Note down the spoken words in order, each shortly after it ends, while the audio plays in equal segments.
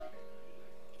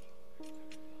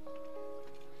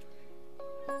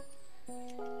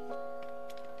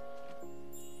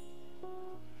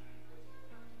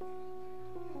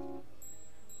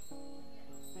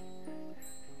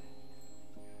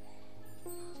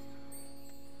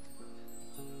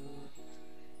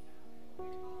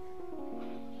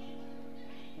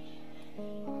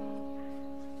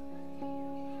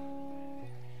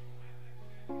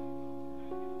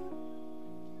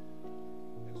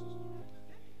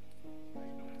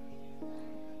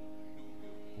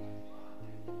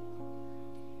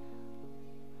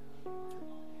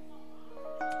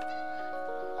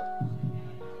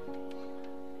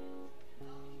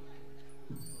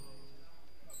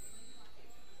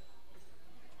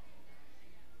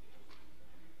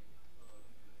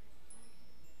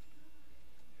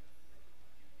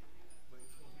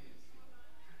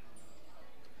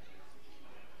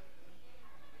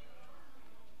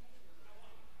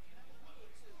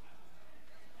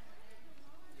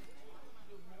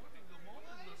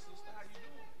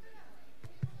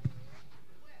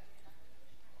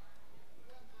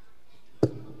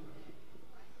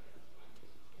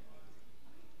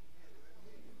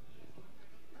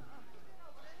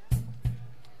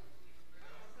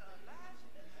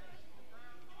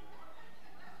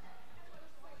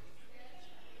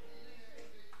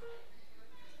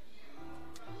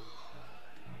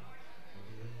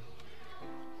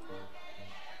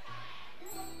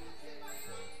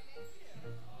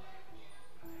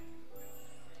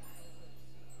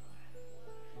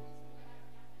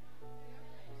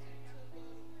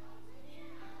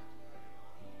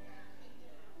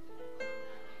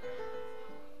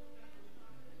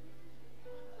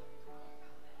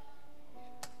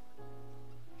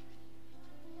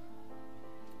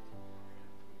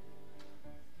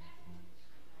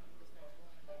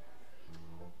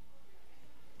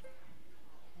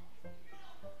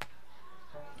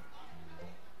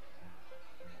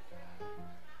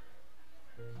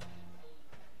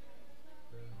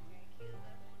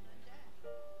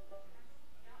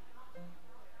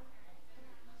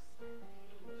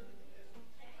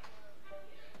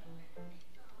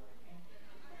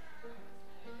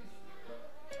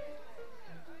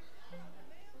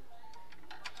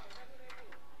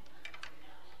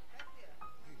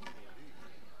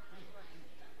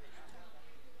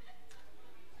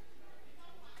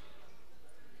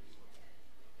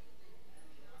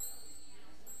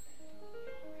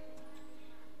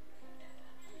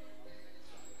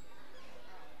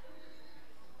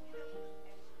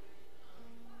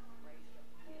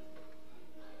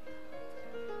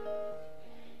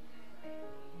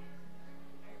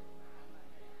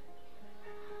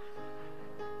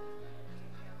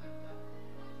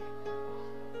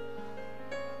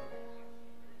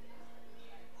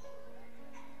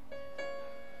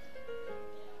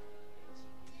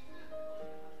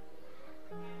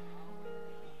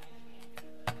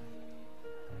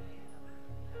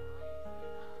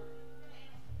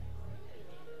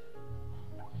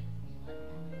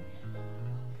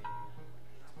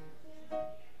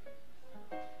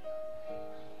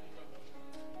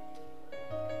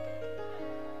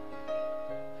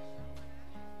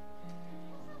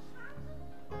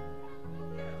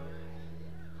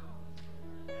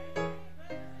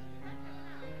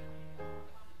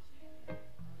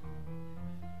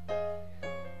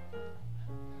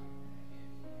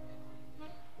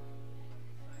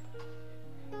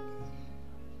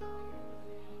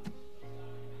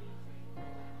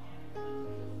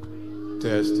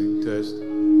Testing,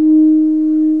 testing.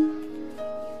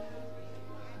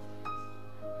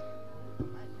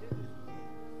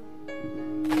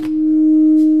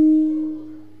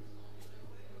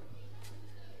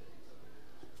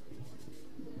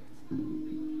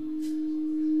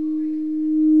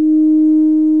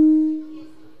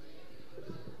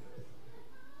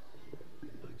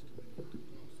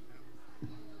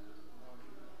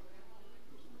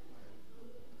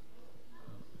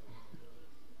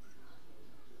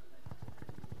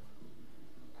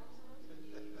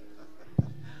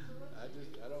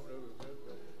 I don't know.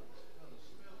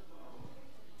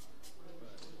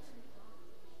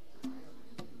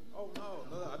 Oh no,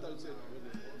 no, I thought you said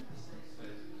really.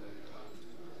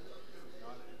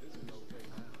 This is okay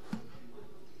now.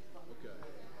 Okay.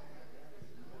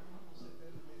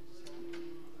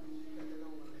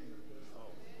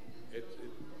 Oh, can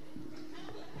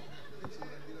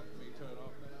you turn it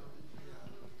off now?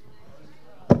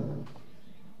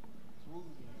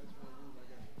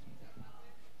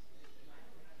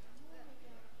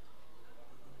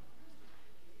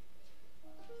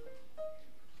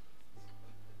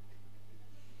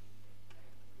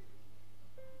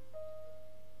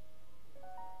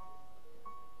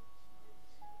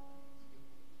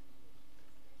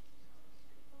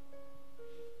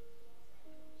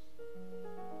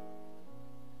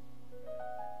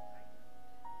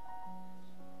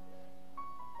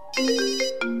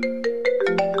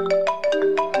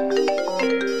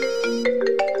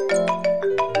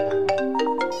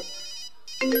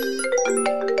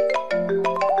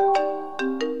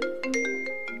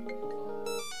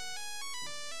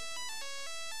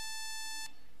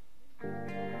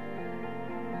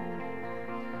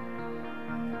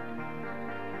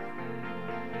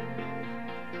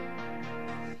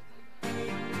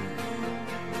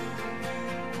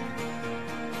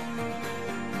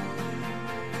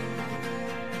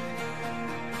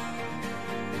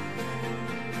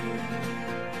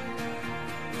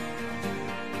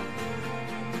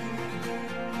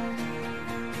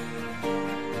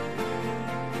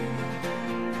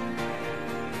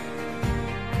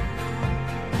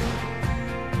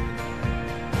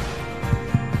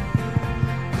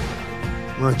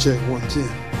 Mic check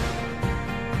 110.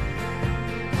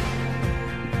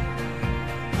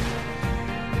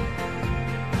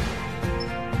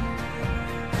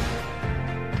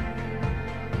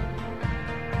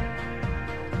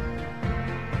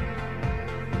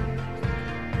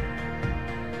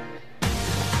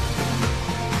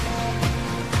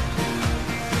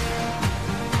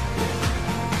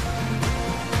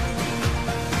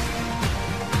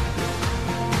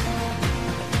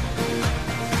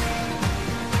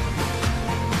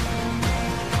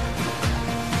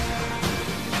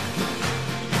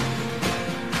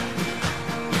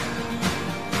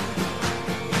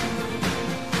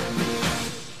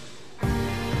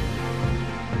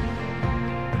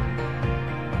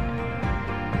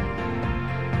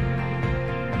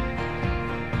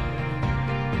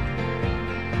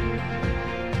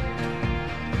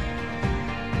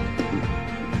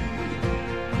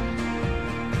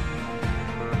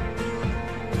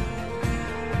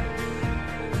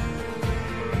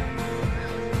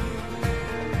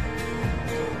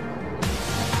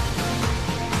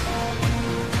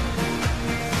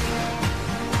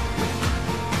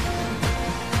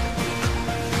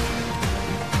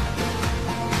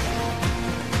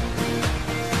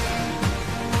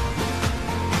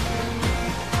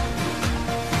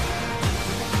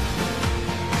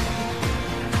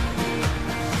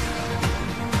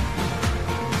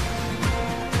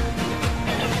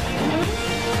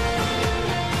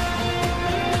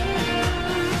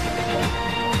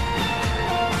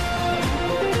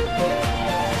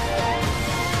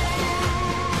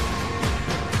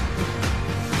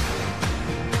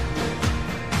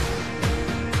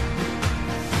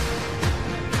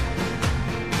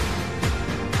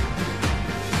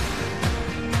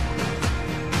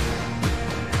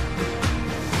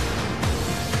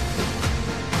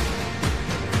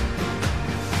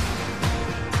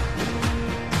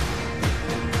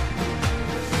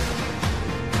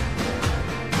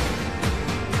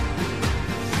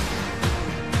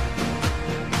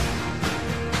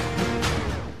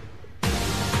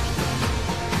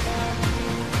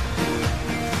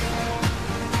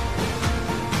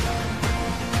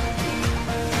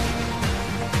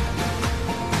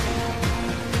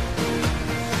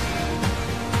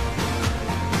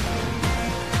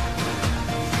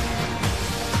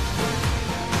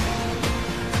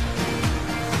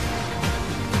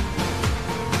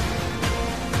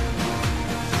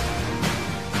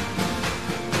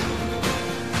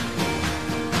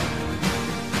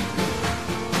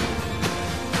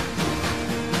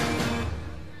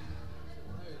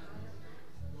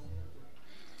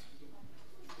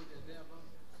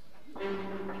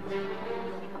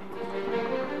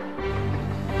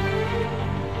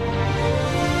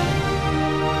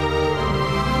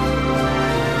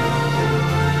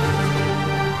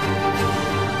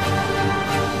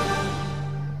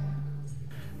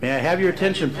 have your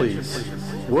attention, please?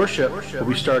 Worship will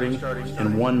be starting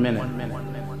in 1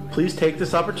 minute. Please take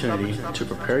this opportunity to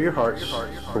prepare your hearts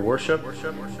for worship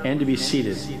and to be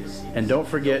seated. And don't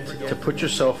forget to put your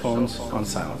cell phones on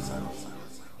silent.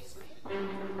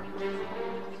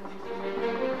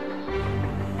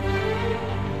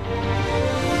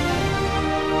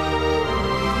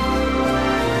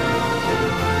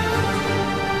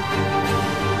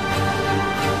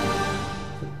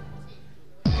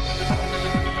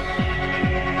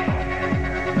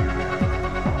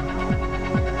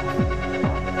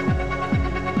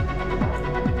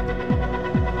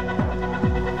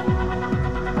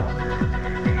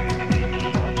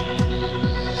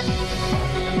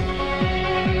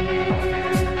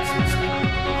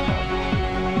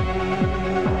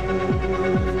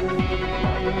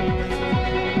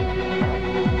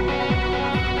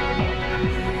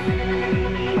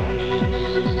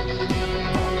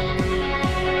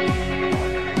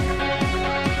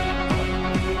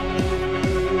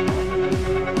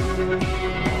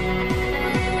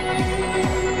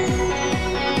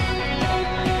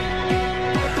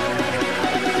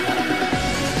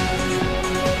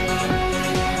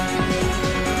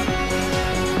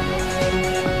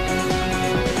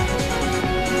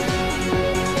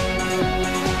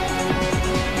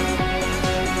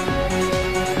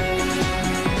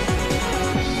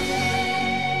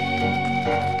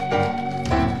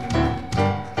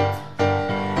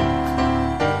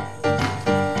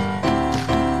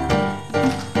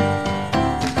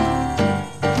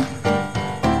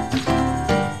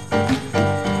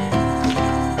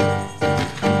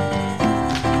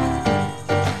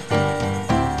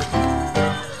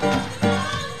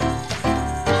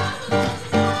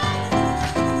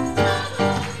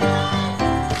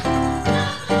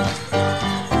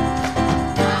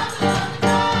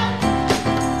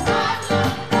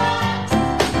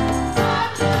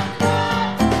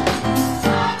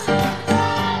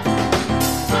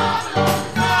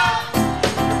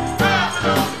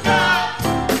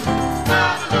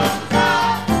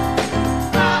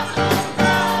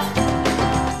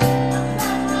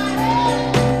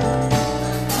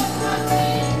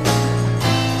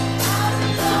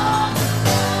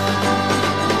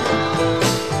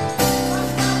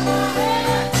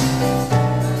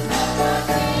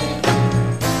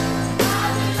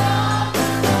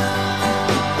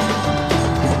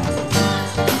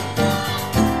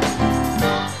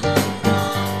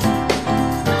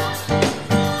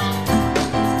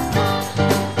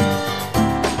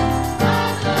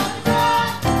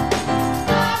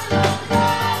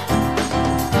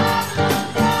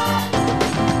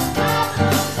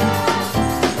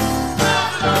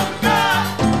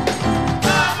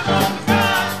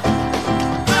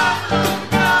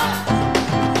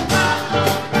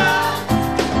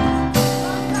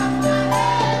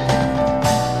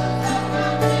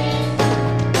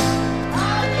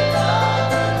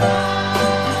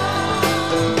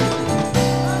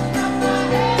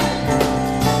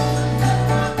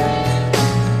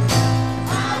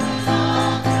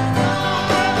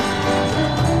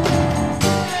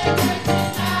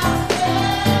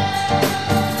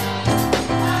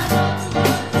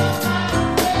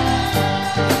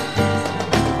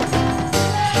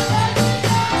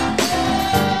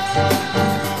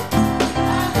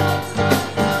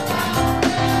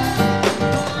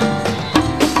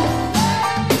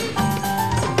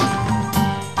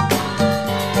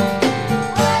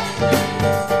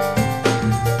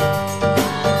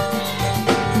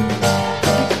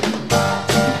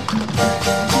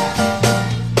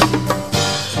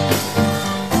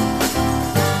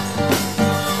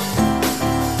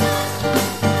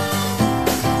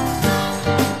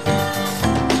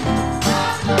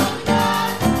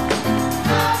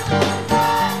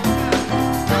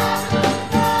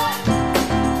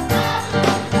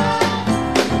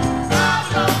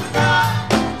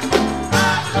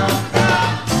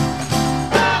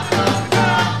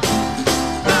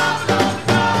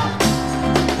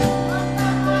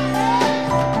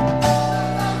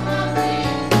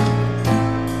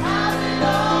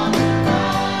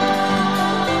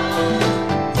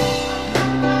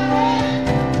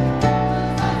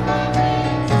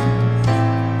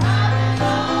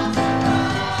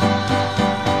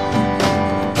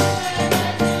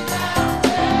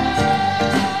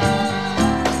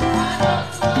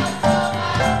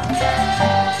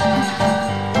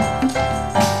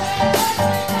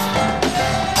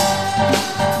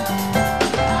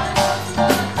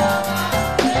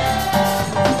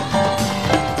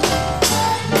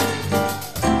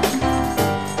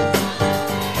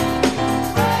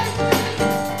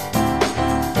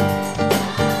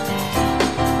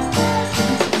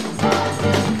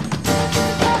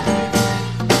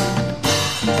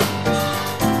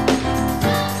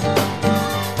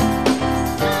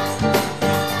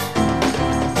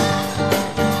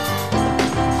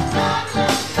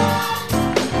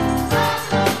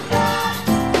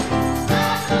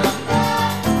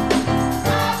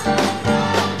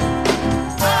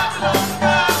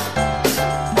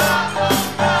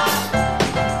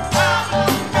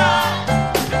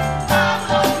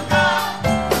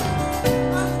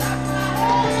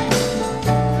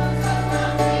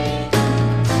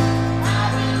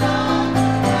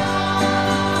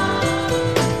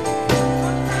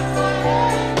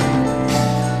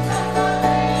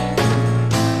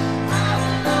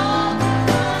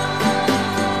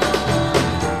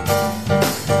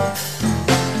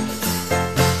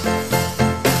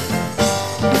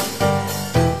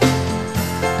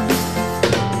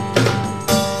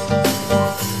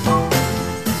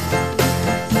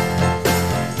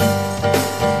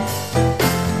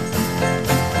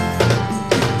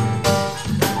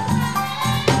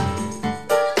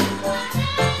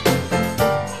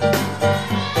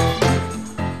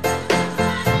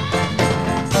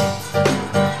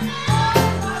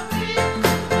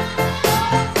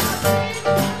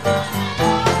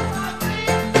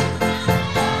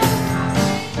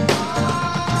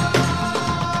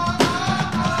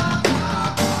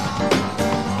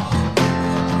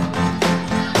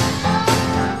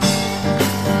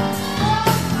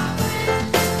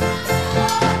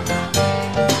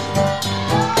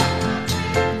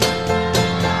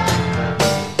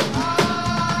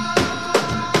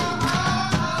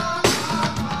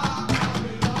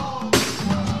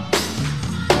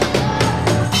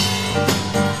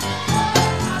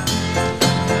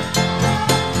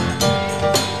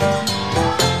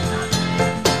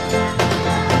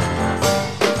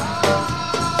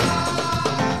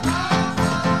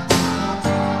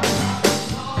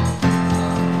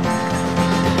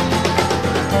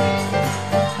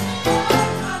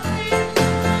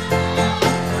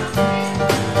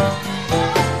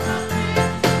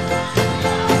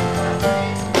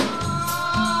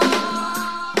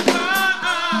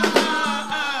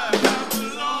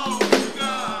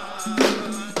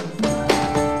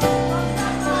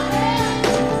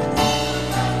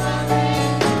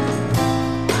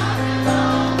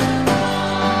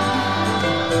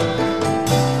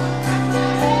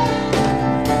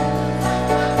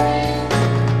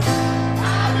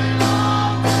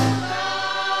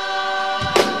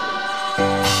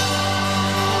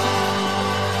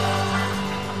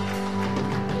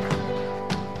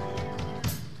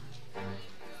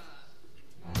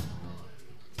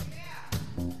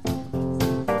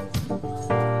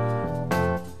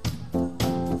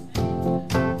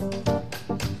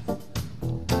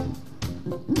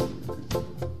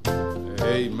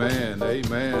 Amen.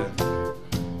 Amen.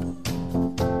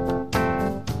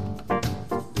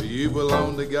 Do you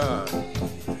belong to God?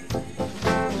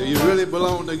 Do you really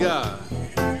belong to God?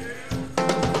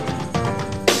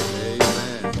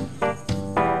 Amen.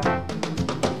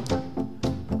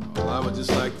 Well, I would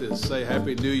just like to say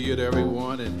Happy New Year to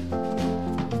everyone, and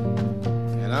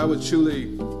I would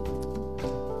truly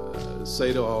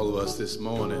say to all of us this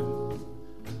morning,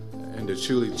 and to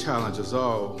truly challenge us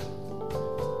all,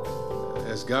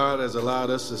 as God has allowed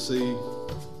us to see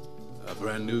a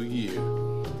brand new year,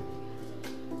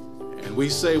 and we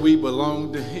say we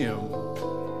belong to Him.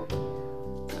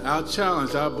 And our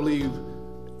challenge, I believe,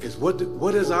 is what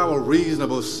is our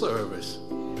reasonable service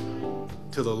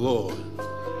to the Lord?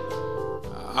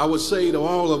 I would say to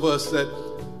all of us that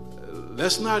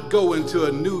let's not go into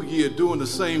a new year doing the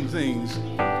same things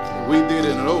we did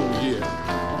in an old year.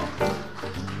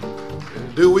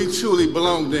 Do we truly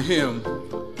belong to Him?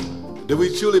 Do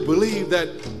we truly believe that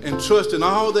and trust in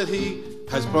all that He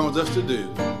has promised us to do?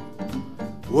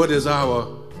 What is our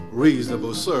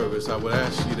reasonable service? I would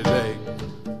ask you today,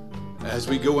 as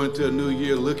we go into a new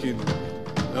year, looking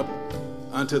up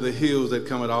unto the hills that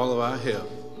come at all of our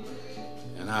help.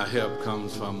 And our help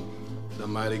comes from the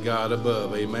mighty God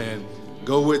above. Amen.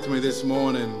 Go with me this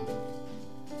morning,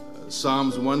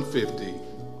 Psalms 150.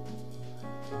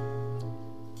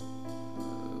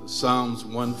 Psalms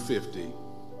 150.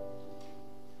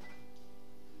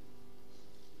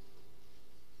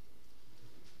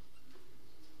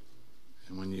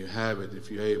 And when you have it, if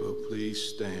you're able, please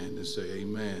stand and say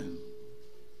amen.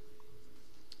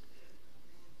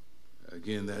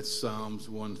 Again, that's Psalms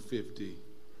 150.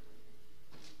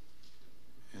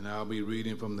 And I'll be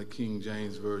reading from the King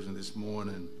James Version this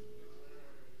morning.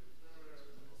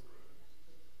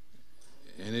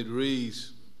 And it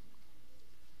reads,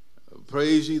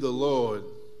 praise ye the Lord.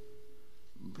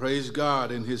 Praise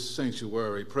God in His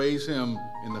sanctuary. Praise Him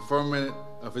in the firmament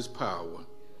of His power.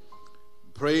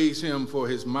 Praise Him for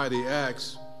His mighty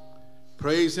acts.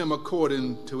 Praise Him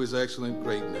according to His excellent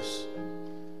greatness.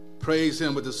 Praise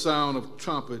Him with the sound of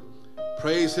trumpet.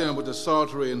 Praise Him with the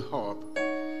psaltery and harp.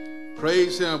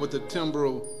 Praise Him with the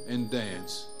timbrel and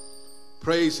dance.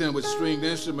 Praise Him with stringed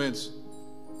instruments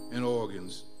and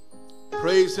organs.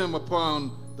 Praise Him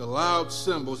upon the loud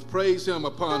cymbals. Praise Him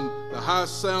upon the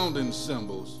high-sounding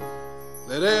cymbals.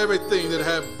 Let everything that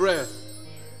have breath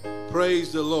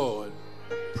praise the Lord.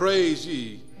 Praise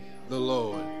ye the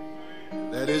Lord.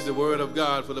 That is the word of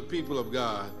God for the people of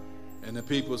God. And the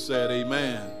people said,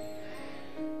 amen.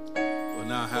 We'll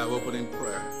now have opening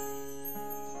prayer.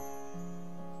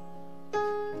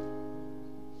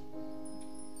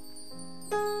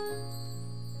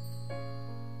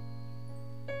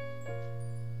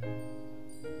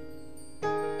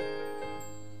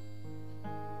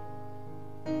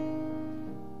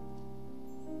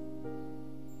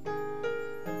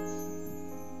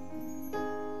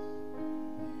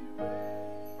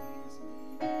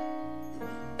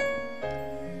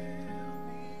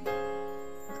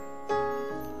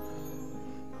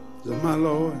 My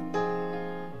Lord,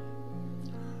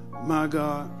 my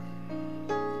God,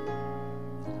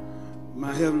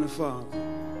 my Heavenly Father.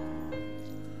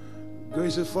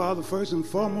 Gracious Father, first and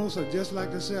foremost, I'd just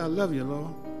like to say I love you,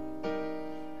 Lord.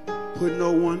 Put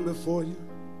no one before you,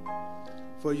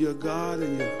 for you're God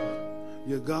and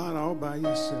you're God all by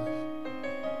yourself.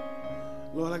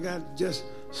 Lord, I got to just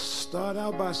start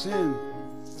out by saying,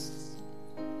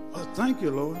 oh, thank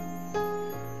you, Lord,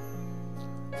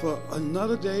 for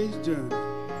another day's journey.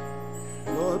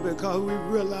 Lord, because we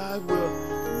realize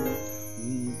we're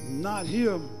not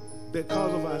here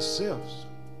because of ourselves.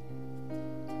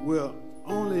 We're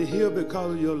only here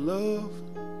because of your love,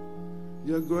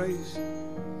 your grace,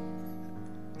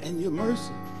 and your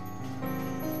mercy.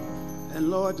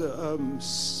 And Lord, to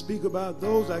speak about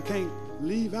those I can't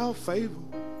leave out favor,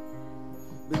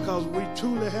 because we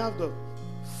truly have the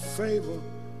favor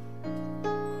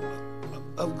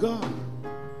of God.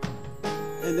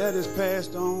 And that is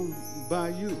passed on by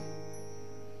you.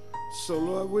 So,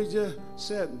 Lord, we just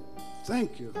said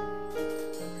thank you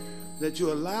that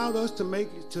you allowed us to make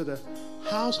it to the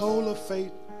household of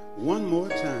faith one more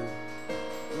time.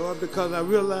 Lord, because I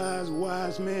realized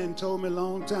wise men told me a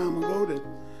long time ago that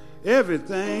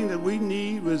everything that we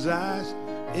need resides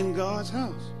in God's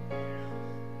house.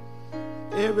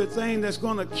 Everything that's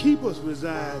going to keep us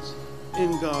resides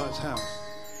in God's house.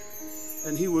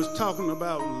 And he was talking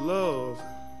about love.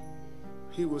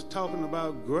 He was talking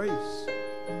about grace.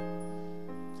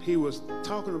 He was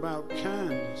talking about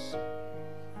kindness.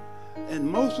 And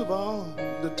most of all,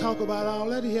 to talk about all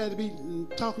that, he had to be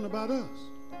talking about us.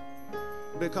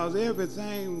 Because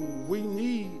everything we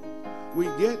need we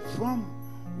get from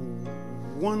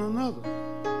one another.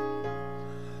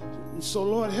 So,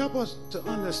 Lord, help us to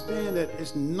understand that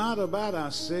it's not about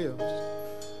ourselves.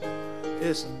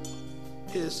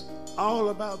 It's all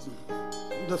about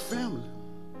the family.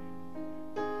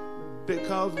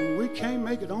 Because we can't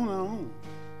make it on our own.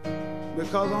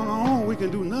 Because on our own we can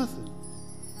do nothing.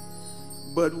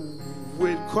 But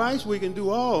with Christ we can do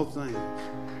all things.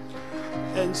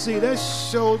 And see, that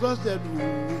shows us that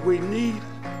we need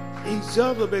each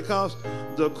other, because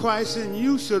the Christ in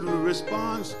you should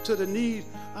respond to the need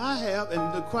I have,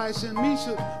 and the Christ in me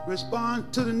should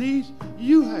respond to the needs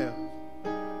you have.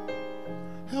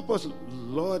 Help us,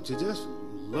 Lord, to just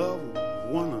love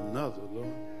one another,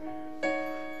 Lord.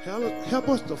 Help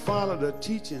us to follow the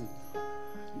teaching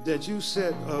that you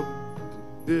set up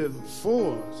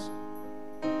before us.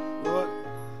 Lord,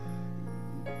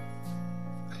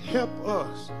 help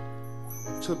us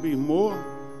to be more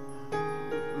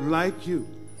like you.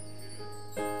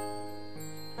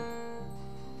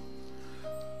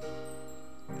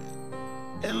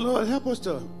 And Lord, help us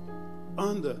to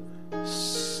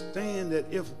understand that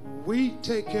if we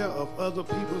take care of other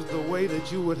people the way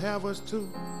that you would have us to,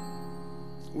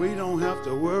 we don't have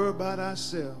to worry about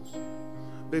ourselves,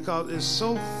 because there's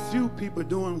so few people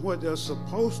doing what they're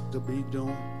supposed to be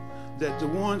doing, that the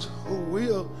ones who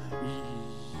will,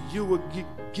 you will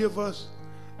give us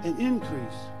an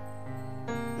increase.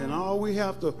 And all we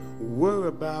have to worry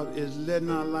about is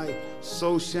letting our light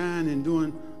so shine and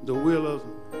doing the will of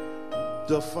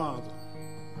the Father.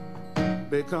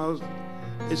 Because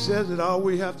it says that all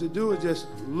we have to do is just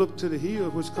look to the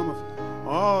hills which cometh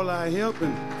all our help,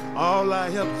 and all our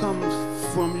help comes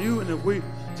from you. And if we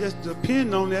just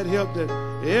depend on that help, that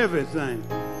everything,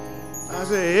 I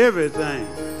say everything,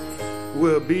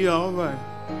 will be all right.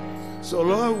 So,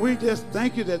 Lord, we just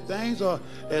thank you that things are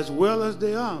as well as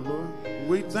they are, Lord.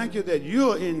 We thank you that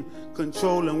you're in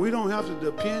control, and we don't have to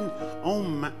depend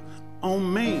on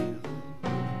man.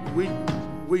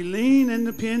 We lean and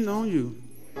depend on you,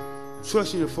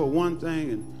 trusting you for one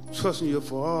thing and trusting you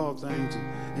for all things.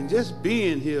 And just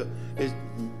being here is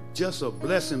just a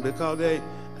blessing, because there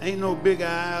ain't no big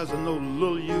eyes or no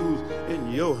little U's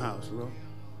in your house, Lord.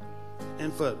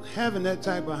 And for having that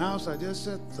type of house, I just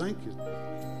said thank you.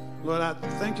 Lord, I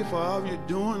thank you for all you're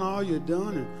doing, all you've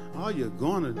done, and all you're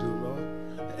going to do, Lord.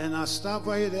 And I stop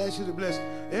right here to ask you to bless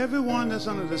everyone that's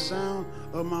under the sound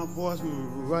of my voice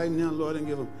right now, Lord, and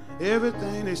give them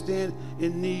everything they stand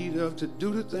in need of to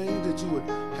do the things that you would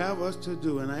have us to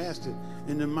do. And I ask it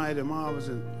in the mighty, marvelous,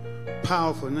 and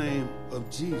powerful name of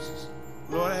Jesus.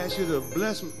 Lord, I ask you to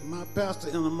bless my pastor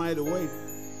in a mighty way.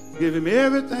 Give him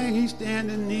everything he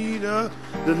stands in need of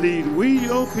to lead we,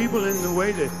 your people, in the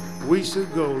way that we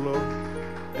should go, Lord.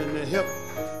 And to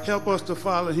help us to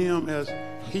follow him as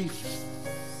he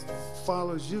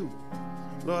follows you.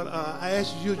 Lord, I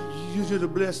ask you to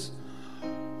bless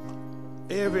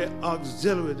every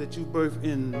auxiliary that you birth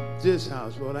in this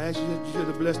house, Lord. I ask you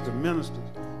to bless the ministers,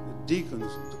 the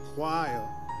deacons, the choir,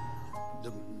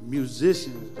 the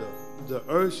musicians, the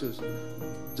ushers,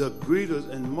 the greeters,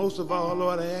 and most of all,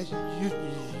 Lord, I ask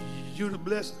you to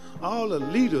bless all the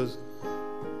leaders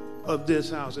of this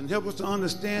house, and help us to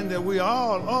understand that we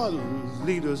all are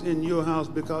leaders in your house,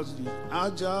 because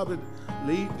our job is to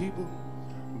lead people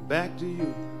back to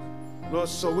you, Lord.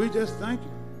 So we just thank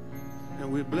you,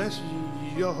 and we bless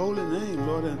your holy name,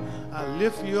 Lord, and I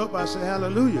lift you up. I say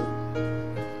hallelujah,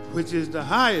 which is the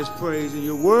highest praise, and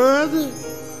you're worthy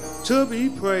to be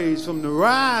praised from the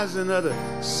rising of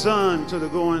the sun to the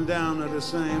going down of the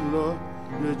same, Lord.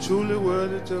 You're truly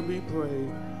worthy to be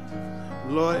praised,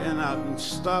 Lord. And I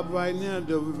stop right now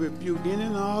to rebuke any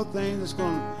and all things that's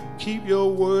going to keep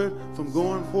your word from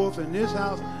going forth in this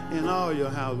house and all your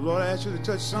house. Lord, I ask you to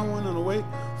touch someone in a way,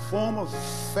 form, or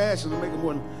fashion to make them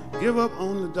want to give up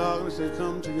on the darkness and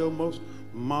come to your most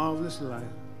marvelous light.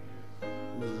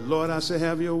 Lord, I say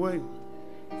have your way.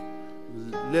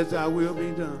 Let thy will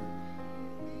be done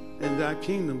and thy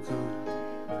kingdom come.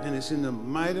 And it's in the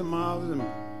mighty, marvelous,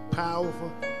 and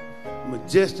powerful,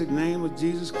 majestic name of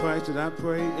Jesus Christ that I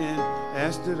pray and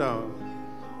ask it all.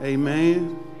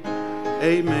 Amen,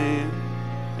 amen,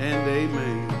 and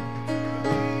amen.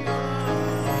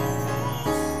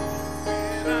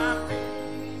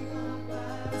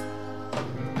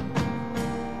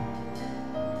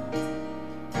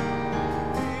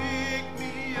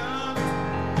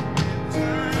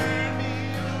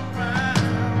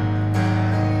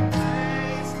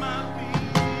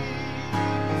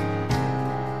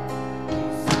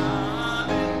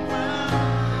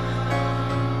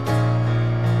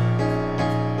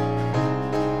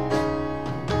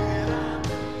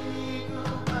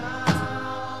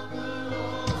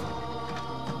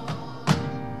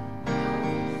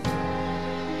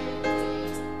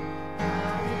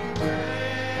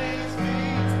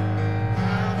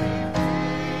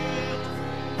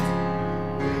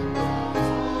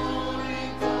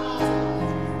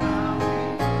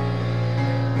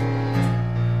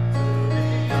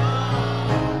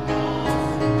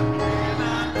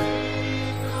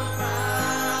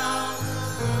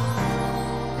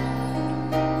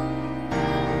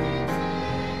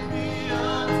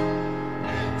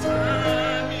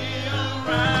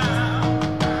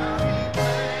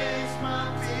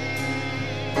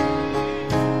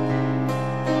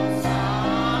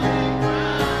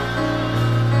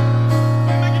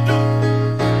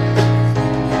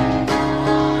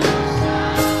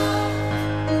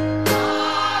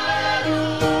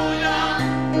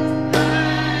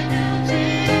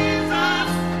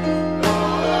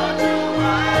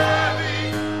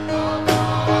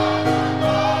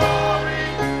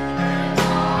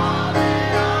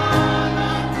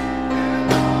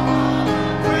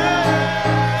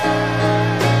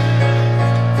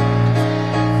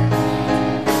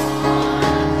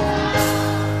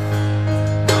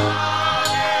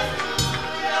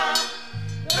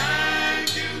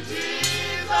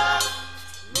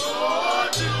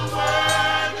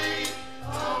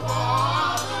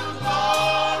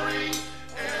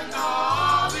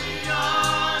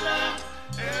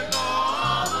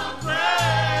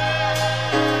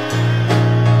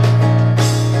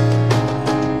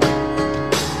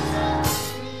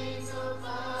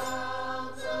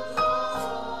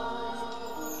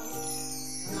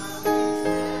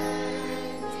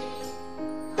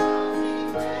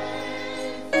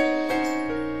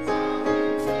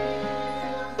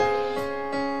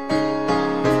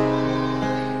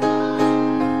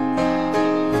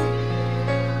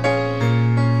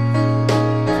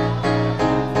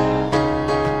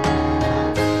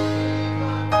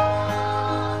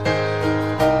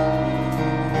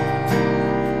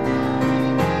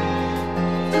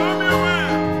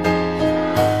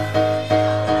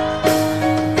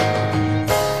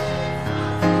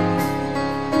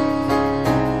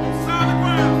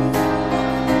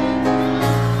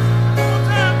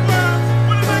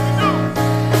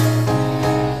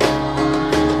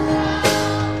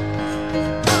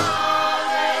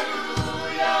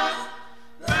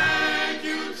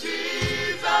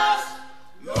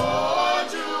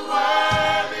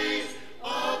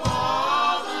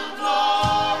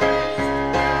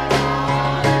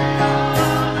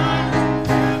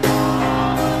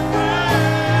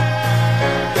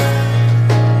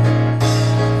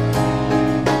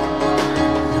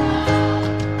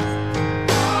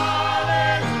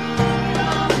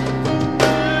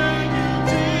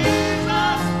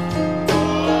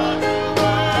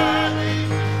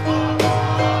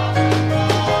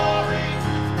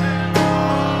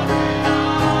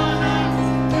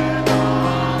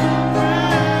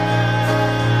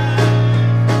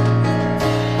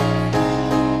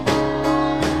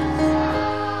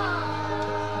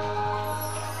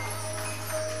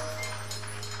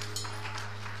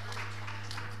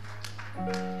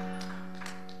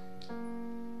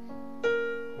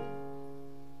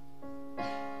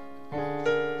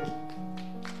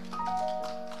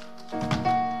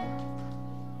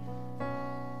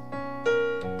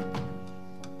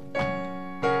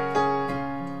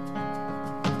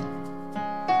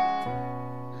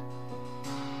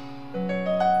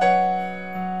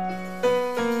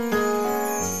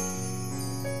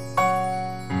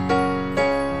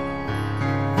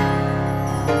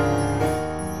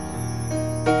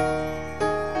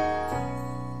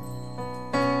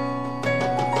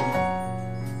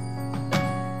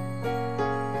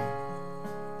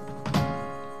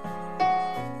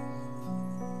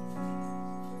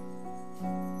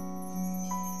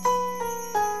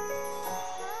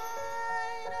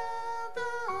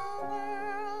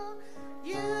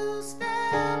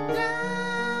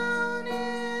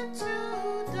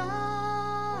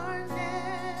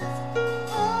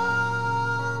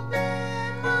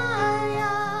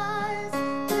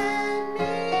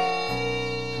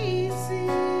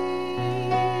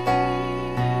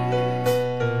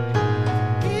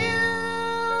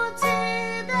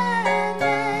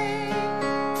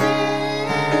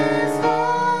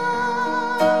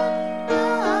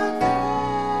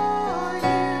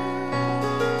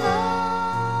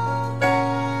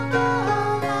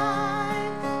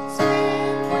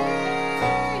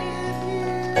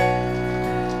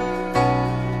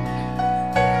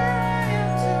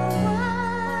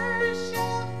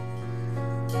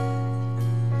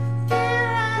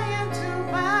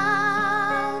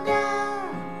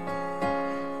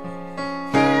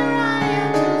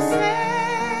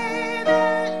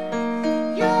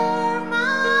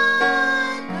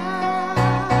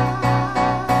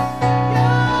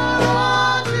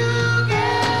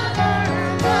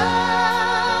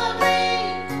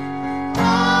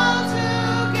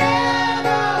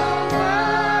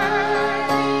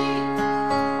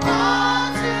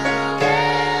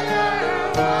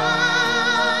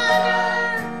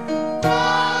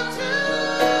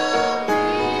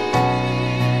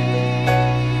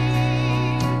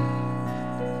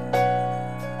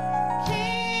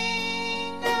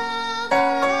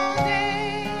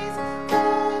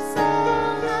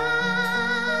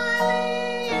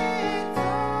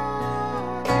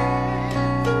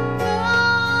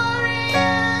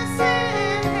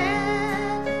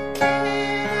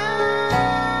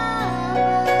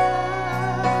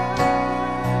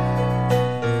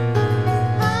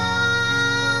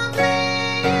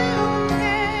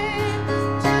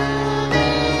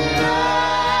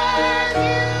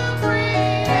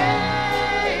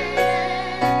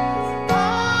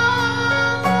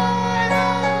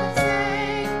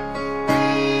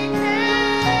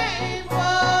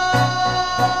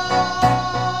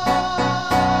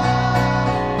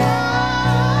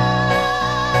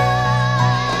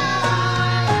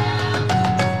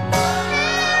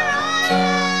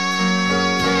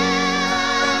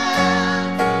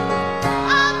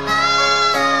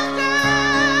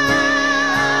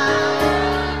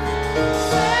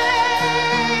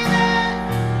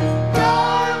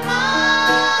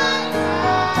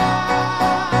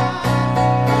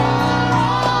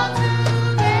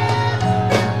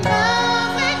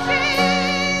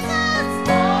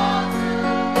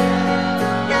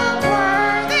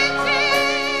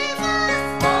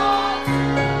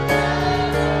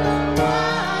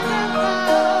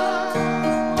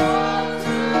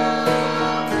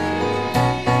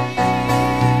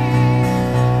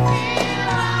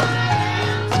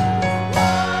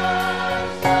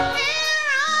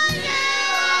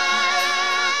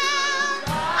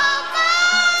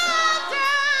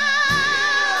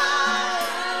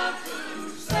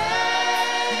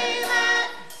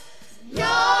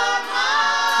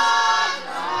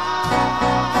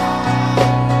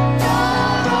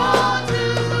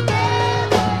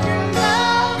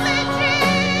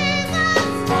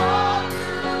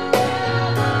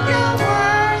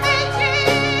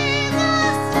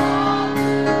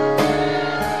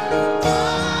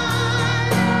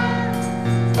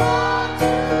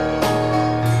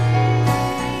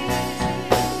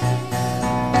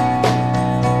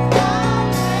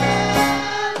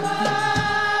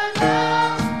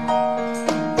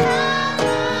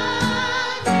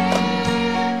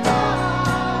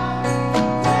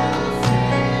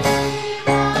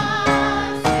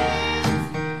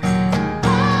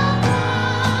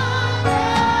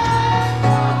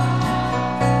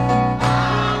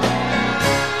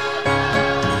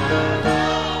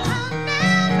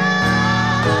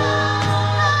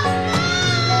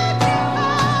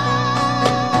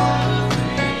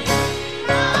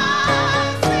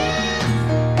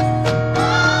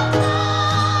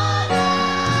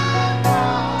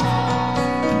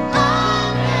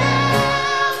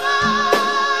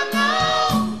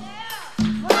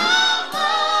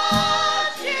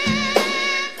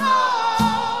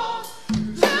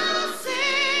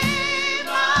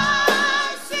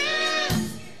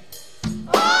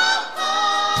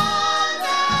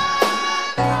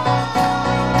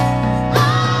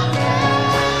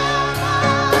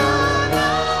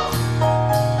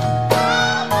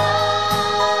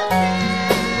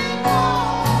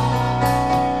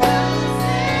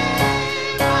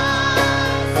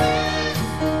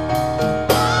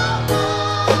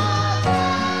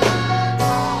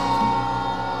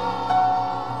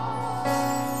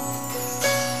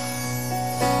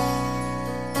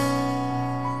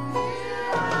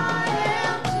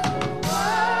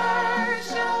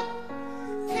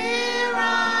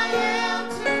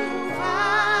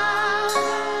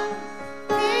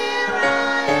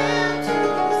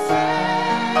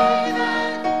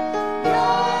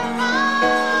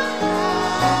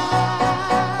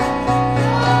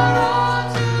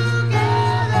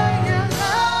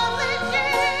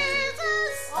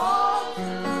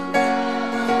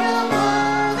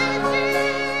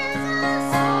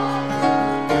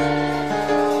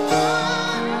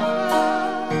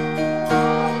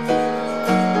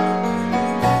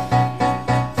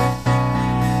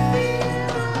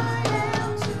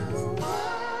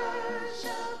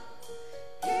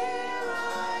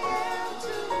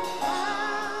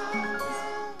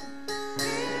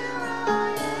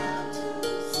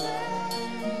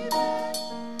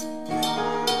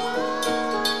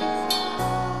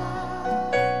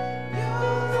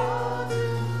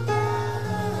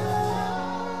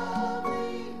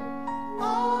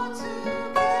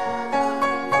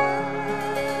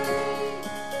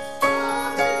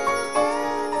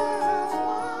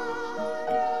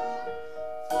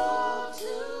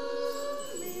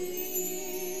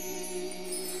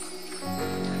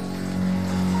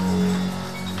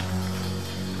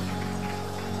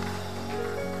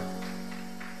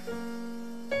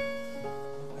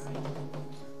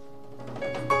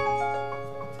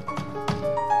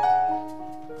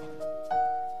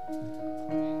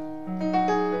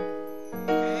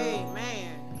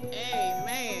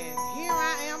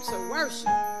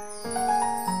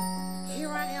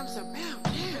 triumphs about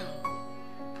now.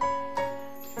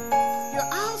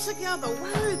 You're altogether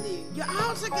worthy. You're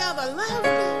altogether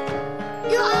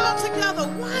lovely. You're altogether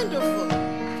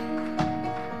wonderful.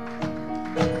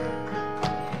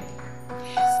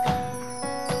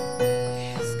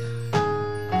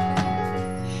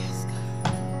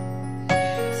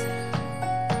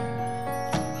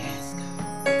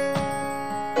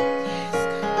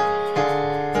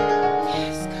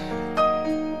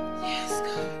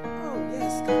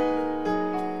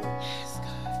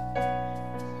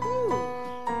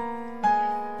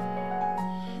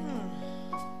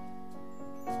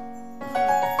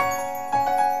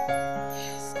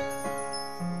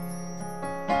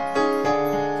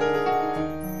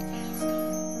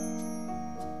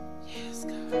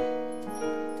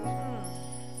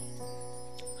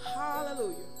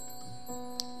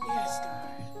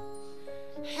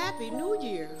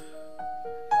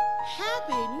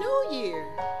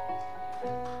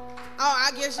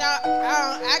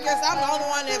 I guess I'm the only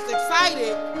one that's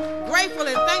excited, grateful,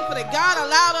 and thankful that God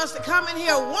allowed us to come in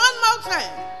here one more time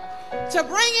to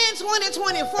bring in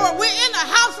 2024. We're in the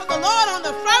house of the Lord on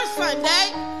the first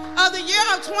Sunday of the year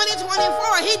of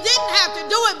 2024. He didn't have to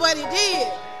do it, but he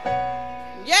did.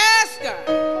 Yes, God.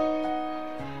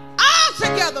 All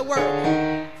together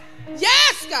working.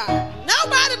 Yes, God.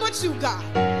 Nobody but you, God.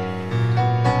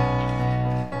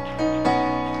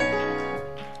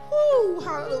 Woo,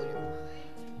 hallelujah.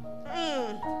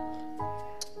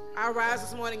 I rise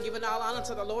this morning giving all honor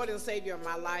to the Lord and Savior of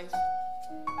my life.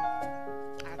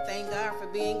 I thank God for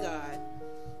being God.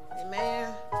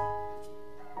 Amen.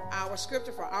 Our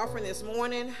scripture for offering this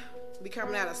morning will be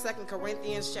coming out of 2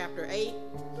 Corinthians chapter 8.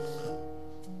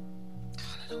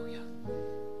 Hallelujah.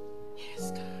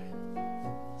 Yes,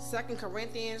 God. 2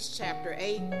 Corinthians chapter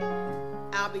 8.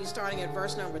 I'll be starting at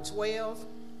verse number 12.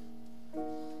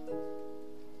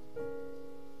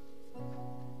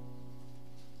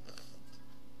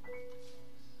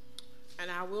 And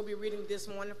I will be reading this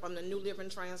morning from the New Living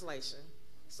Translation.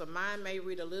 So mine may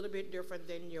read a little bit different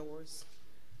than yours.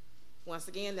 Once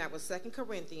again, that was 2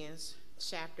 Corinthians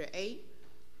chapter 8,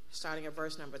 starting at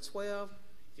verse number 12.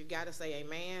 If you've got to say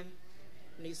amen,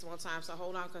 need some more time, so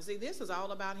hold on. Because see, this is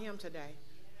all about him today.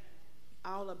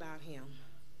 All about him.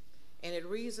 And it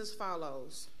reads as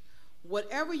follows.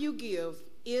 Whatever you give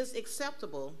is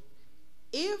acceptable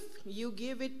if you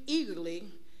give it eagerly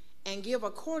and give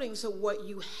according to what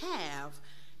you have,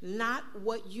 not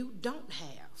what you don't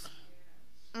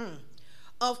have.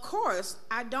 Of course,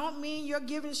 I don't mean your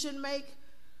giving should make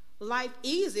life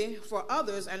easy for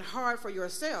others and hard for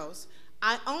yourselves.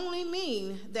 I only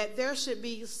mean that there should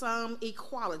be some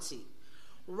equality.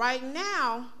 Right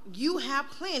now, you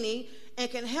have plenty and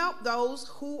can help those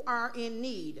who are in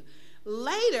need.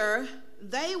 Later,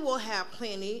 they will have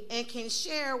plenty and can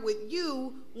share with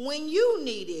you when you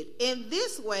need it. In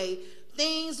this way,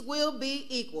 things will be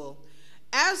equal.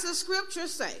 As the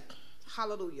scriptures say,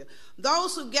 hallelujah,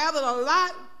 those who gathered a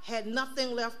lot had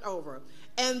nothing left over,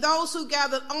 and those who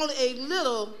gathered only a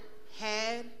little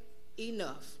had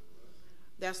enough.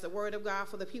 That's the word of God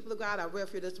for the people of God. I read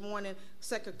for you this morning,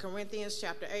 2 Corinthians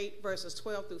chapter 8, verses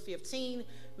 12 through 15.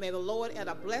 May the Lord add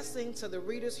a blessing to the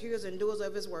readers, hearers, and doers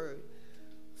of his word.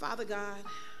 Father God,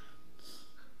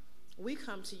 we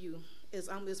come to you as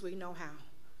humbly as we know how.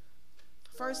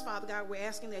 First, Father God, we're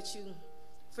asking that you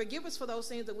forgive us for those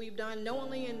things that we've done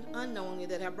knowingly and unknowingly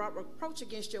that have brought reproach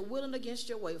against your will and against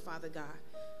your way, Father God.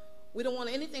 We don't want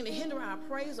anything to hinder our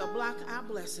praise or block our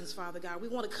blessings, Father God. We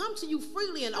want to come to you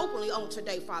freely and openly on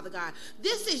today, Father God.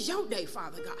 This is your day,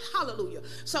 Father God. Hallelujah.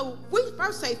 So we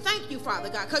first say thank you, Father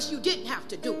God, because you didn't have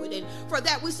to do it. And for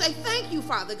that, we say thank you,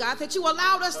 Father God, that you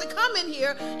allowed us to come in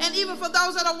here. And even for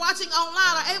those that are watching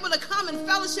online are able to come and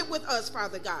fellowship with us,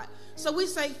 Father God. So we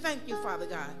say thank you, Father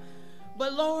God.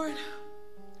 But Lord,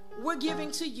 we're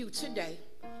giving to you today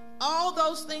all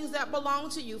those things that belong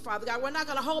to you, Father God. We're not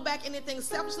going to hold back anything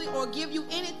selfishly or give you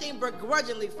anything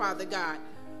begrudgingly, Father God.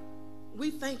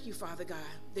 We thank you, Father God,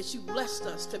 that you blessed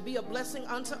us to be a blessing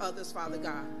unto others, Father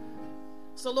God.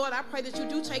 So, Lord, I pray that you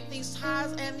do take these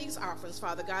tithes and these offerings,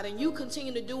 Father God, and you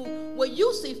continue to do what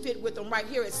you see fit with them right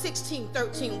here at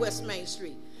 1613 West Main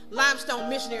Street, Limestone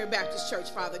Missionary Baptist Church,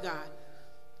 Father God.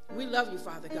 We love you,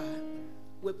 Father God.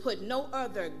 We put no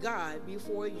other God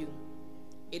before you.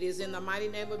 It is in the mighty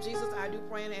name of Jesus I do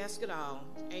pray and ask it all.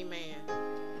 Amen.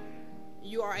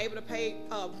 You are able to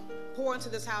pour into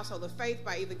this household of faith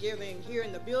by either giving here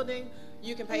in the building.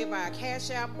 You can pay via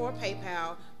Cash App or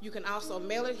PayPal. You can also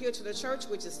mail it here to the church,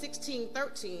 which is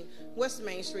 1613 West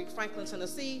Main Street, Franklin,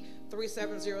 Tennessee,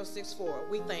 37064.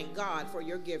 We thank God for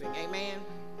your giving. Amen.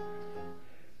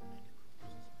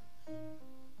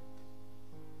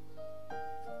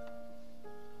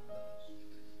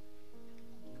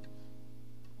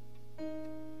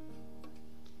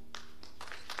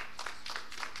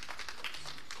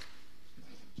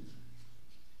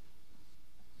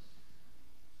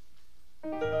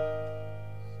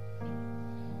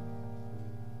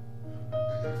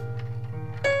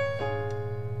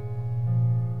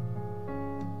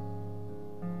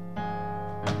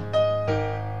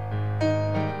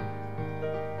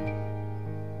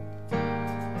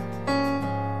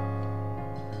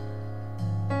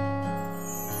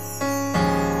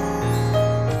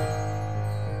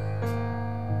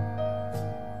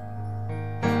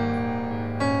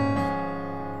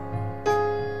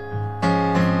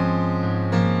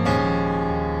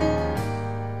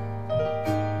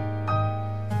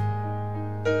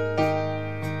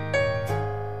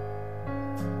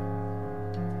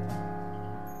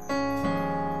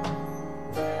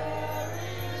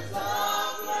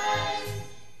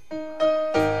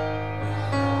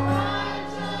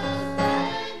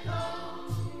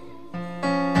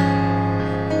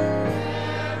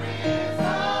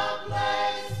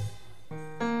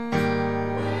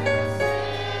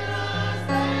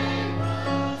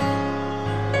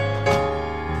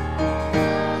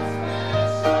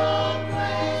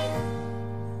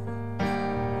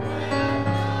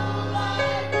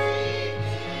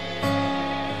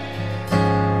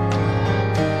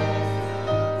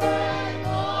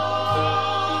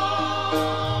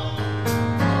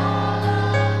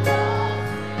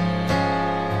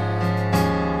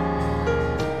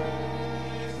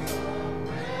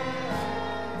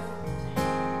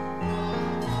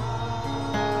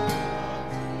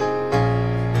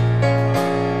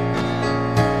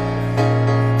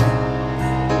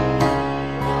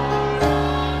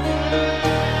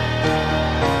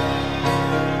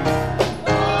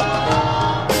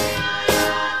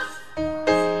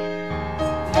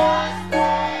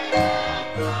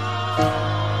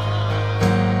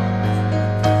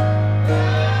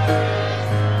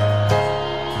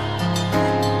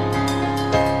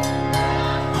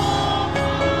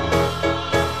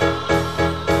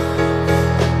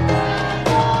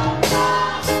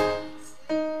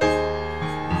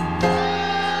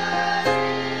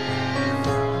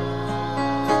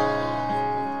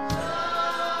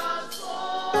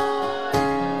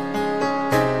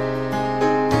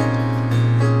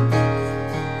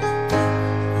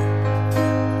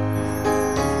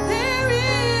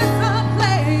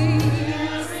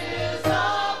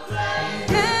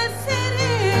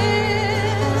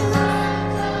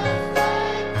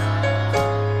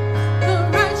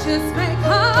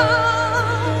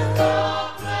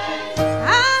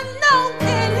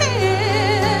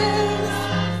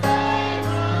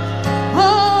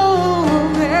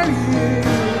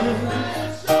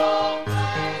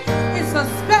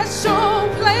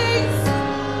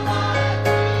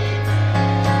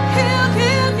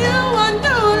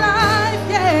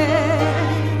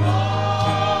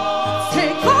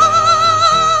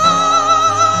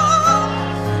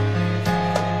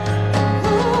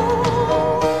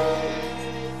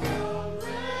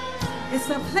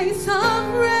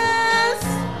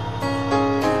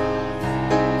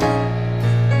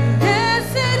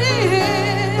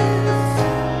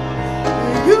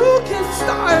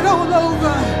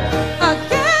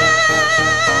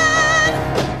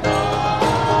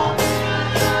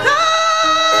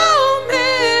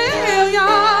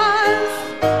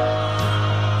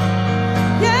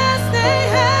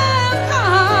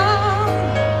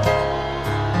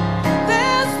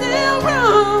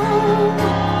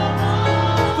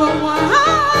 For one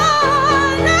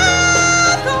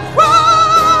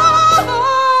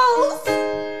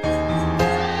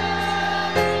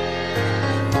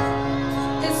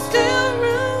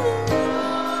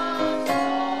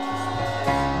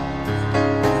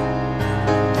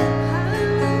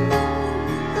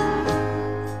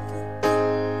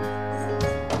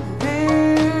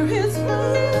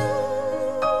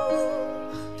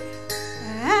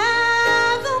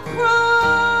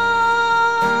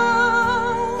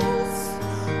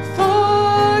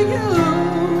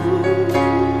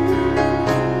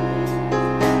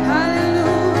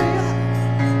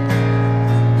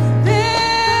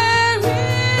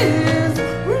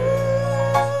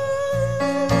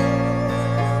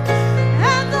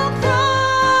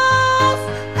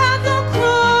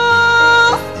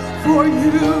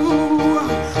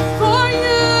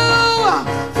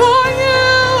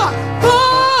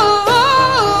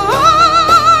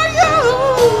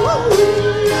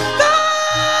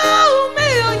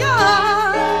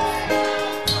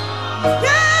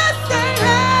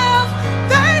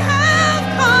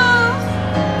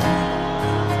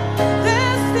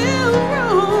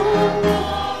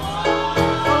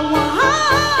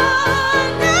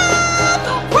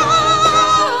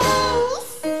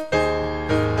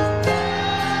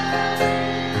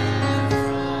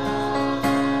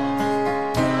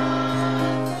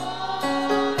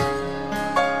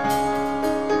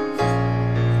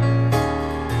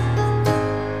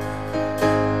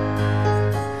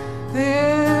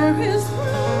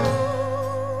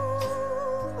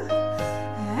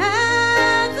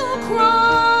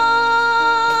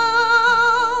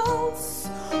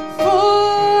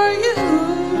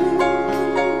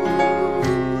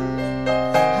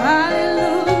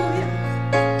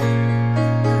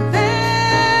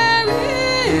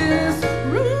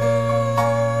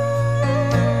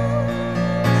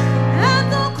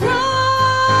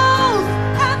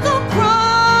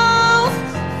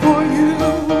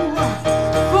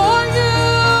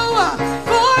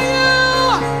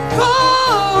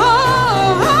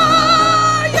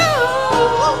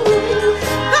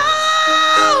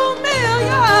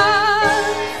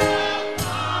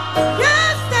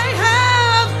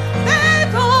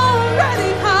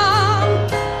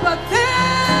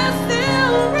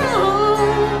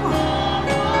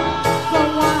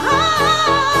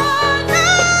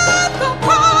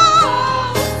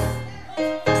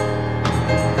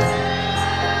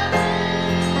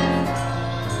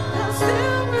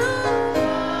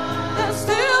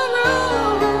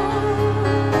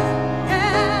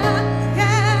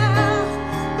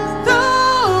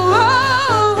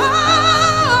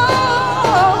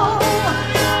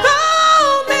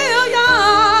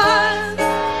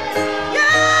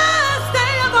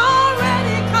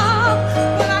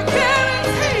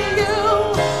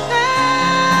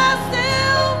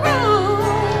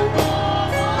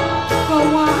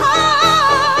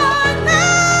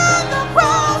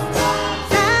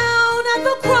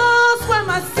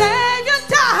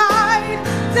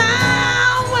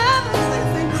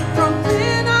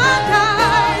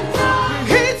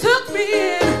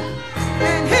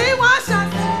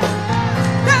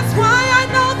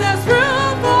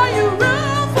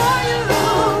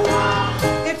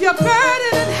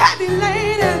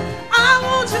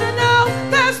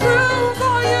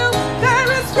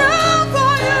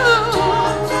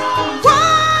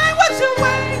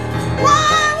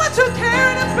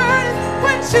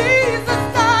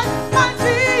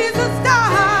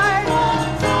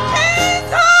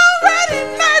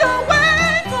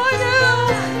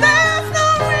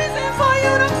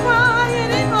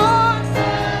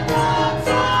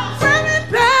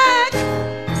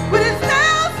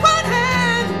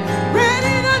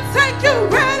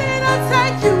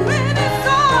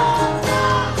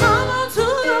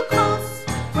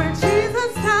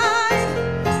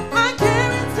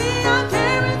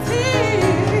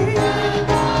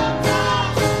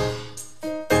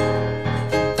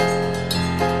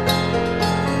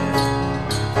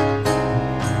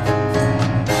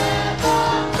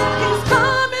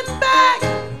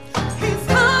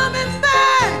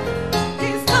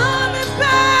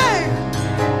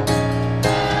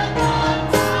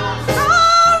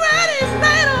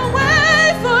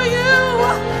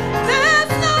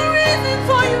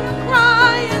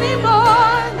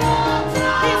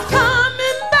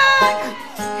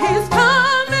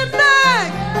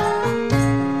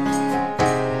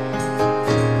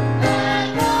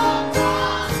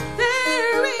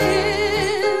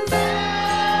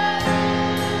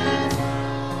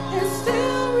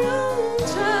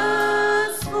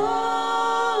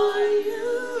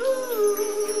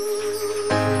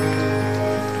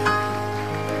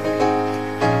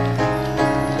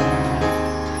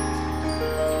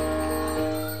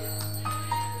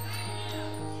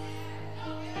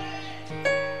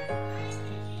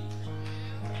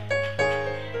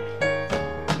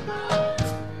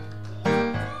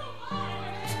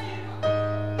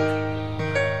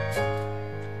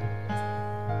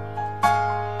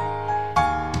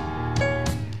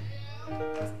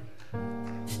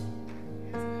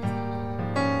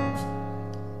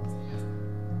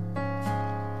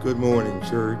Good morning,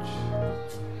 church.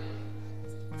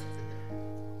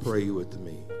 Pray with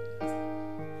me.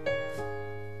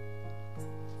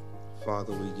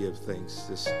 Father, we give thanks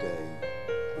this day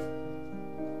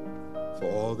for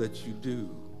all that you do.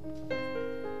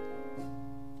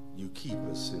 You keep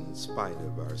us in spite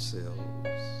of ourselves.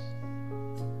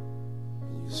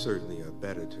 And you certainly are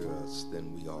better to us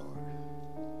than we are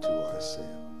to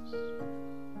ourselves.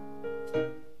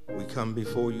 We come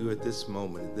before you at this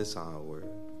moment, at this hour,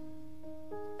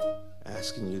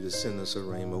 asking you to send us a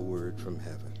rhema word from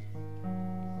heaven.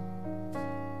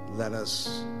 Let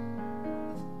us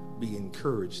be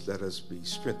encouraged. Let us be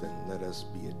strengthened. Let us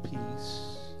be at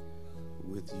peace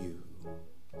with you.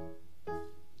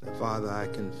 Now, Father, I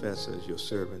confess as your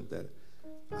servant that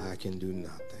I can do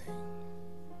nothing.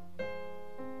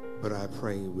 But I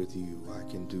pray with you I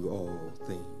can do all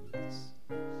things.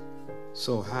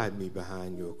 So hide me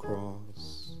behind your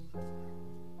cross.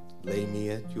 Lay me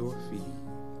at your feet.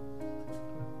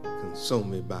 Console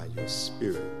me by your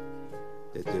spirit,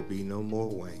 that there be no more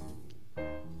wane,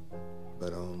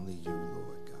 but only you,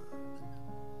 Lord God.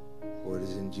 For it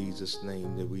is in Jesus'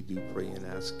 name that we do pray and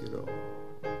ask it all.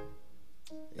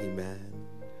 Amen,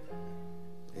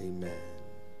 amen,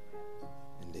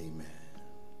 and amen.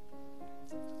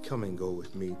 Come and go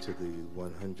with me to the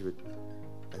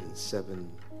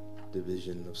 107th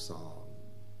division of Psalms.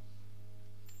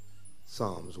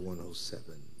 Psalms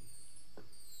 107.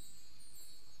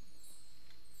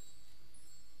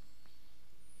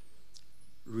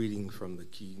 Reading from the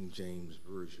King James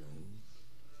Version.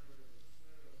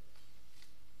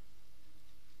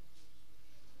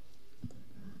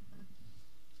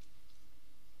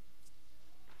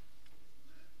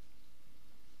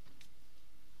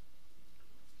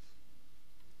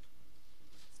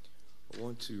 I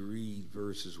want to read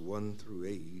verses 1 through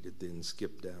 8 and then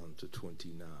skip down to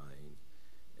 29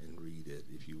 and read it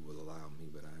if you will allow me,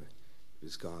 but if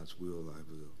it's God's will, I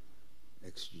will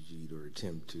exegete or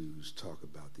attempt to talk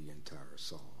about the entire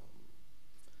psalm.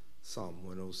 Psalm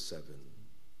 107,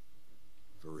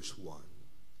 verse 1.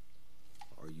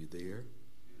 Are you there?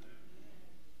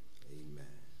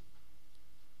 Amen.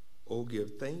 Oh,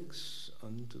 give thanks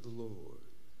unto the Lord,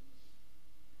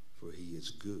 for he is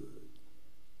good,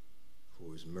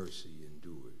 for his mercy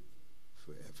endured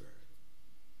forever.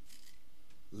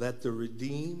 Let the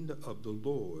redeemed of the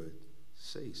Lord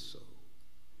say so,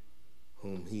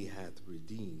 whom he hath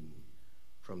redeemed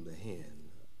from the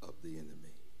hand of the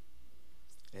enemy,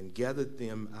 and gathered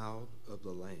them out of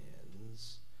the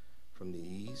lands, from the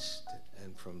east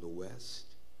and from the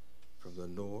west, from the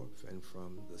north and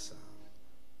from the south.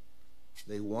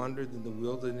 They wandered in the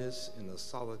wilderness in a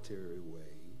solitary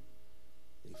way.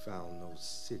 They found no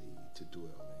city to dwell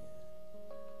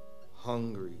in.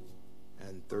 Hungry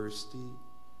and thirsty,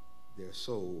 their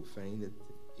soul fainted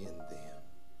in them.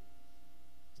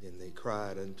 Then they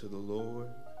cried unto the Lord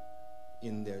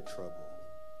in their trouble,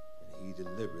 and he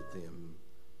delivered them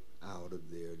out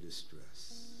of their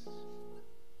distress.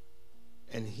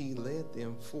 And he led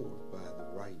them forth by the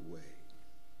right way,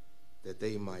 that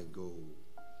they might go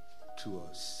to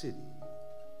a city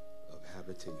of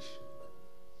habitation.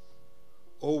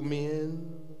 O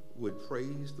men would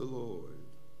praise the Lord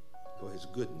for his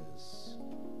goodness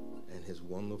and his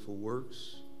wonderful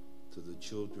works to the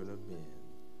children of men.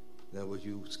 Now would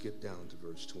you skip down to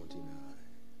verse 29.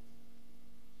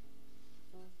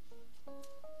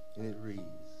 And it reads,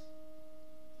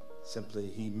 simply,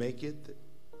 he maketh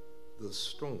the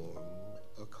storm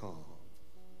a calm,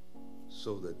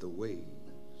 so that the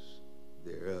waves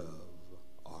thereof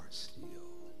are still.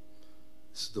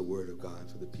 This is the word of God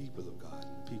for the people of God.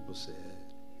 And the people said,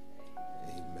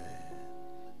 amen.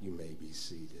 You may be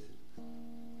seated.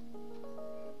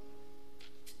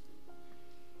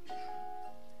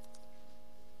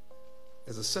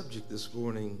 As a subject this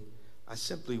morning, I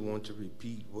simply want to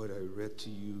repeat what I read to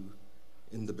you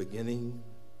in the beginning,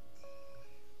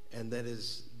 and that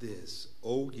is this: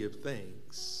 oh, give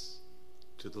thanks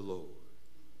to the Lord.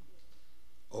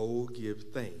 Oh,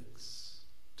 give thanks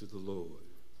to the Lord.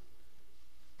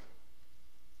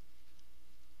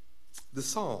 The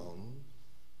psalm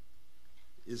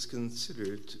is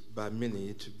considered by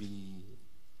many to be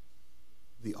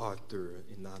the author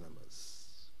anonymous.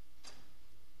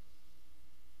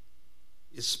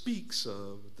 It speaks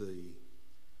of the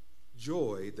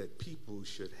joy that people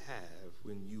should have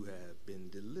when you have been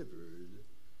delivered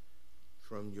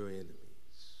from your enemies.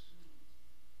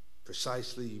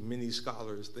 Precisely, many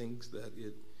scholars think that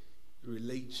it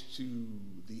relates to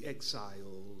the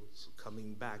exiles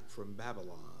coming back from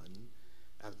Babylon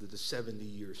after the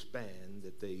 70-year span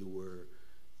that they were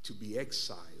to be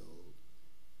exiled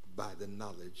by the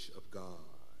knowledge of God.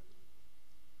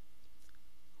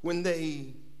 when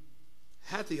they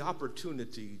had the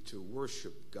opportunity to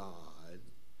worship God,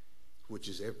 which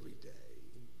is every day,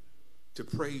 to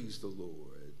praise the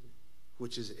Lord,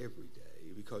 which is every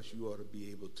day, because you ought to be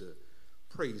able to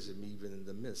praise him even in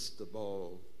the midst of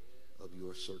all of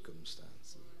your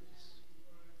circumstances.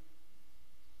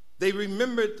 They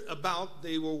remembered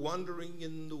they were wandering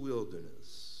in the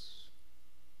wilderness,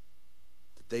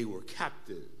 that they were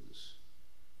captives,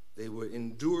 they were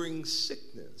enduring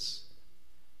sickness,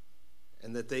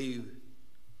 and that they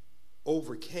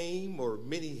overcame, or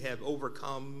many have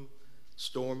overcome,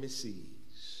 stormy seas.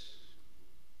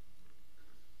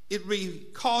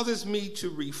 It causes me to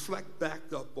reflect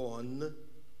back upon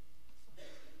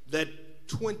that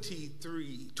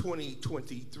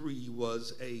 2023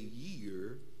 was a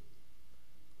year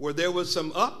where there was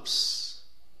some ups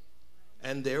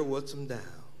and there was some downs.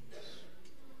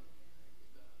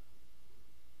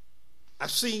 I've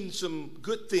seen some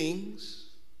good things,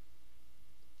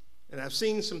 and I've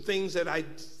seen some things that I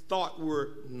thought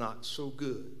were not so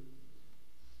good.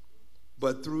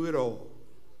 But through it all,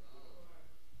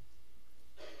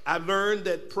 I've learned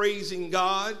that praising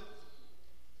God,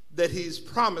 that his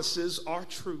promises are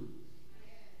true.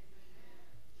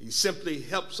 He simply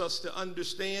helps us to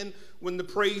understand when the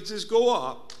praises go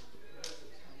up,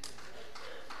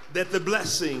 that the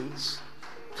blessings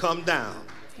come down.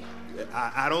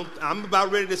 I'm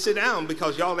about ready to sit down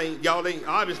because y'all ain't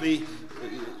obviously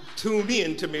tuned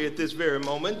in to me at this very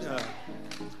moment.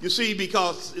 You see,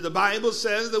 because the Bible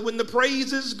says that when the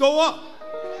praises go up,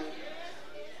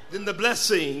 then the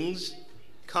blessings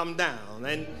come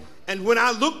down. And when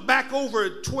I look back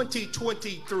over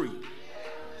 2023,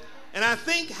 and I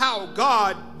think how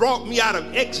God brought me out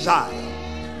of exile,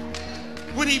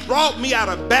 when he brought me out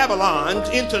of Babylon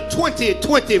into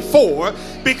 2024,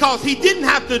 because he didn't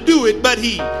have to do it, but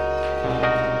he.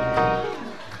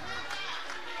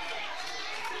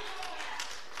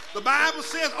 The Bible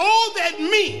says, oh, that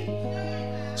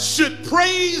men should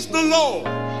praise the Lord.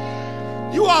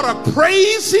 You ought to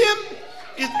praise him.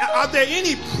 Are there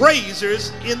any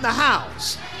praisers in the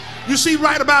house? You see,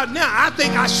 right about now, I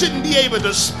think I shouldn't be able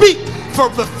to speak for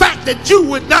the fact that you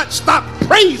would not stop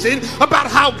praising about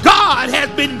how God has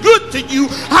been good to you,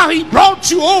 how he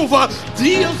brought you over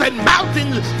hills and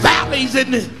mountains, valleys,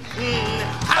 and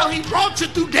how he brought you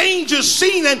through dangers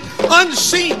seen and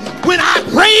unseen. When I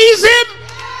praise him,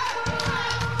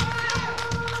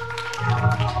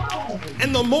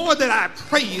 and the more that I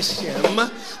praise him,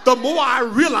 the more I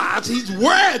realize he's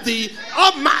worthy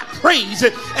of my praise.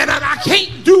 And I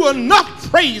can't do enough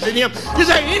praising him. Is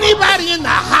there anybody in the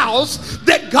house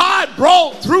that God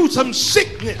brought through some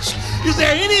sickness? Is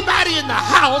there anybody in the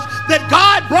house that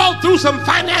God brought through some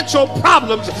financial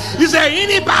problems? Is there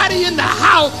anybody in the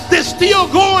house that's still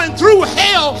going through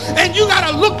hell, and you got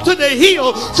to look to the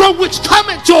hill from which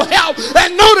cometh your help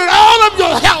and know that all of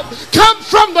your help comes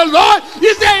from the Lord?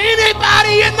 Is there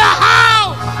anybody in the house?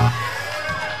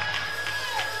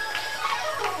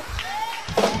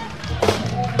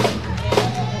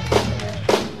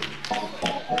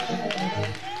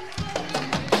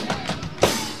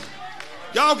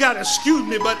 Y'all got to excuse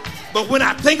me, but when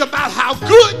I think about how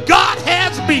good God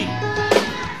has been,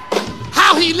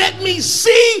 how he let me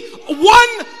see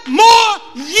one more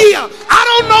year. I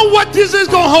don't know what this is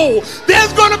going to hold.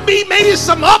 There's going to be maybe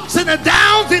some ups and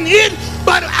downs in it,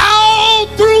 but all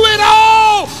through it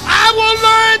all, I will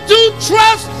learn to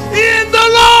trust in the Lord.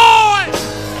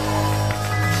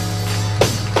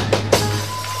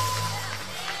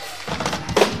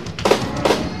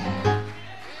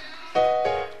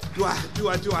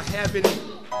 Do I have any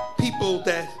people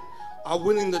that are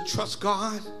willing to trust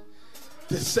God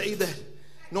to say that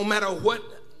no matter what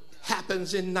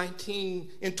happens in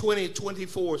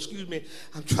 2024,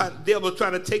 devil's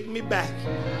trying to take me back,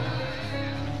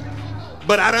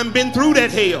 but I done been through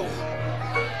that hell.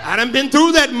 I done been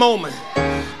through that moment.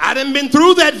 I done been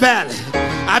through that valley.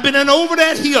 I've been over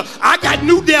that hill. I got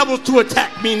new devils to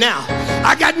attack me now.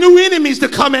 I got new enemies to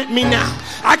come at me now.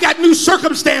 I got new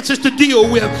circumstances to deal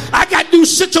with. I got new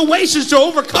situations to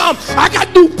overcome. I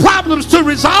got new problems to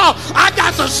resolve. I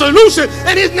got the solution,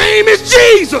 and his name is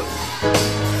Jesus.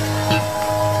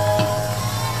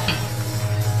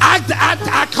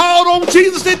 I called on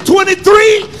Jesus in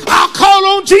 23. I'll call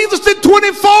on Jesus in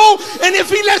 24. And if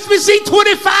he lets me see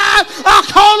 25, I'll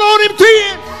call on him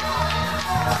 10.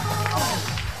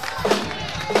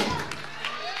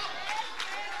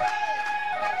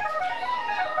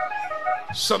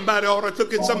 Somebody ought to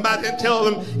look at somebody and tell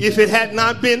them, if it had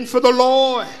not been for the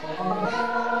Lord.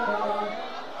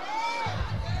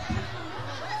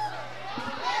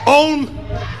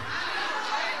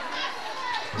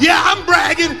 I'm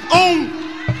bragging on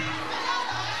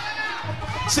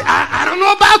See, I don't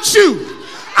know about you.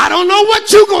 I don't know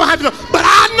what you're going to have to do. But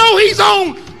I know he's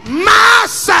on my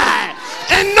side.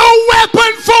 And no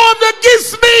weapon formed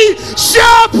against me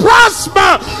shall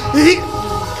prosper.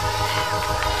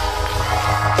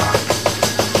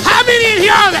 How many in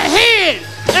here are the head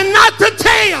and not the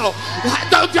tail?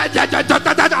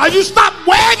 You stop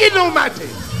wagging on my tail.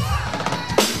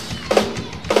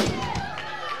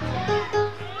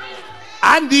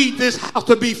 I need this house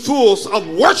to be full of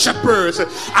worshipers.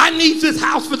 I need this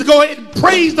house to go ahead and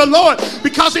praise the Lord.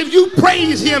 Because if you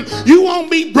praise him, you won't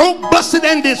be broke, busted,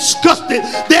 and disgusted.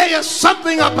 There is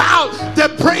something about the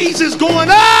praises going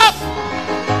up.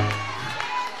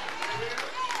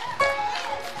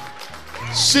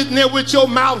 Sitting there with your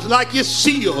mouth like you're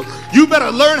sealed. You better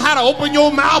learn how to open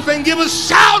your mouth and give a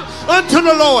shout unto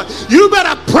the Lord. You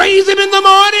better praise him in the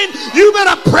morning. You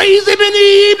better praise him in the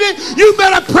evening. You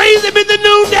better praise him in the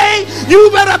noonday. You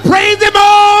better praise him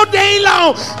all day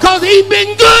long, because he's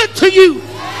been good to you.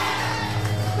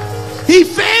 He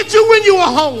fed you when you were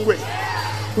hungry,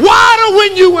 water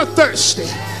when you were thirsty,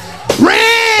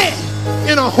 bread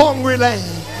in a hungry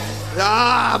land.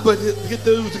 But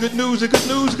good news is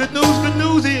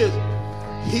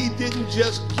he didn't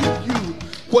just give you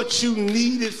what you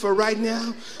needed for right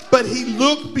now, but he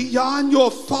looked beyond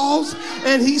your faults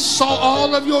and he saw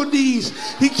all of your needs.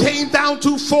 He came down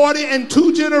to 40 and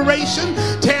 2 generations,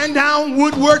 tearing down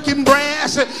woodwork and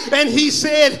brass, and he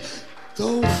said,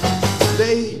 though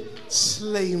they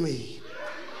slay me,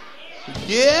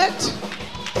 yet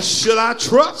should I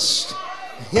trust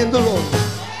in the Lord.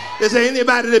 Is there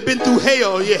anybody that been through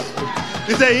hell yet?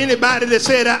 Is there anybody that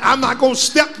said, I'm not going to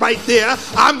step right there,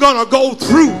 I'm going to go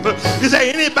through? Is there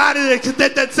anybody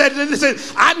that said, listen,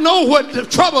 I know what the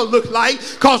trouble look like,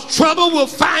 because trouble will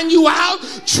find you out.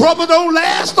 Trouble don't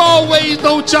last always,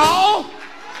 don't y'all?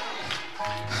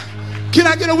 Can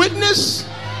I get a witness?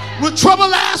 Will trouble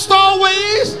last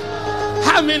always?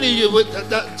 How many of you would,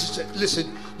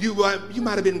 listen, you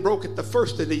might have been broke at the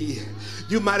first of the year.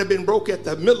 You might have been broke at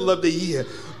the middle of the year.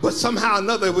 But somehow or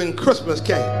another, when Christmas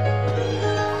came,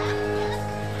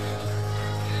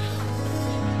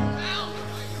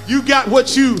 you got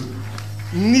what you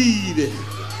needed.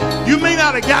 You may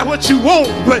not have got what you want,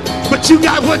 but you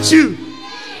got what you.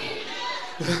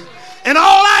 And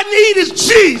all I need is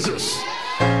Jesus.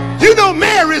 You know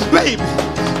Mary's baby,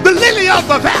 the lily of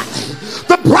the valley,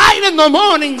 the bright and the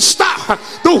morning star,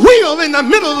 the wheel in the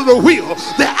middle of the wheel,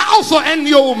 the Alpha and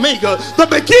the Omega, the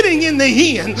beginning and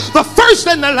the end, the first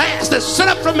and the last, that's set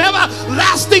up from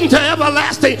everlasting to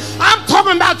everlasting. I'm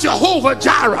talking about Jehovah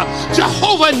Jireh,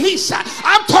 Jehovah Nisi.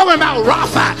 I'm talking about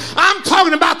Rapha. I'm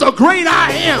talking about the great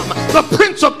I am, the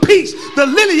Prince of Peace, the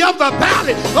lily of the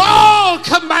valley. Oh,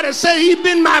 somebody say he's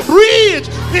been my bridge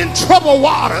in troubled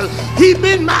waters. He's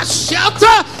been my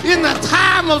shelter in the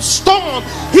time of storm.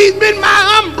 He's been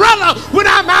my umbrella when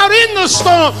I'm out in the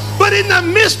storm. But in the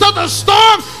midst of the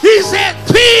storm, he said,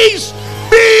 peace,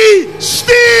 be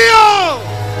still.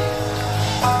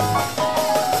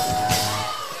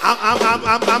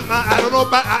 I don't know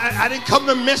about, I didn't come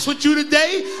to mess with you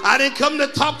today. I didn't come to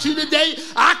talk to you today.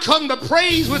 I come to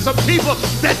praise with some people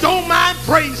that don't mind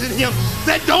praising him,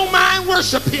 that don't mind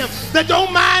worshiping him, that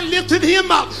don't mind lifting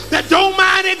him up, that don't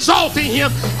mind exalting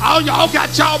him. All y'all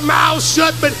got y'all mouths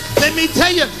shut, but let me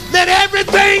tell you, let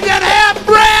everything that have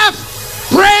breath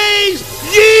praise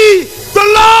ye the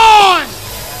Lord.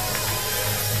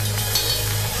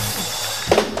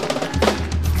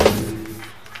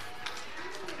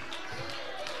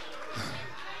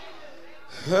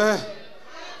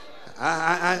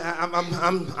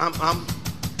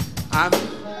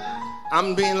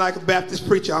 I'm being like a Baptist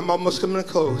preacher. I'm almost coming to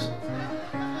close.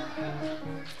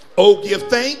 Oh, give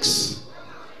thanks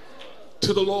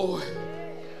to the Lord.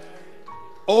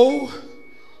 Oh,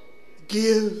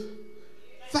 give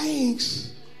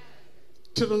thanks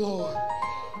to the Lord.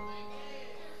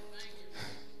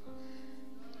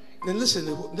 Then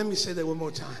listen, let me say that one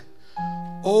more time.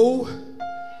 Oh,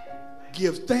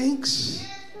 give thanks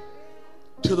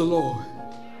to the Lord.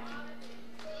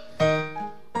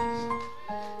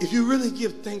 If you really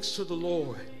give thanks to the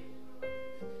Lord,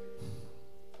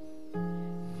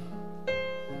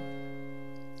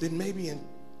 then maybe in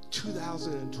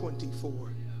 2024,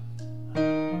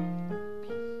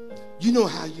 you know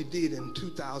how you did in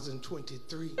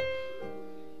 2023.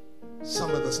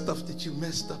 Some of the stuff that you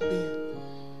messed up in.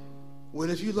 Well,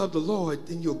 if you love the Lord,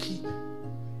 then you'll keep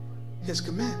his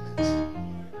commandments.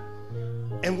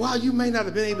 And while you may not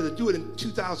have been able to do it in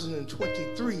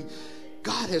 2023,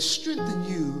 God has strengthened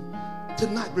you to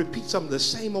not repeat some of the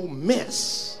same old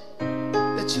mess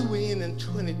that you were in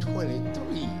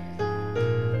 2023.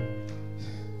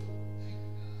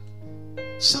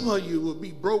 Some of you will be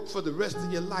broke for the rest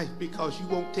of your life because you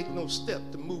won't take no step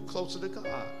to move closer to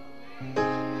God.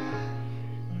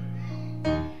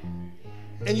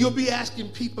 And you'll be asking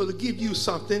people to give you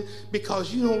something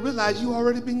because you don't realize you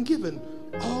already been given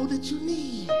all that you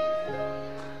need.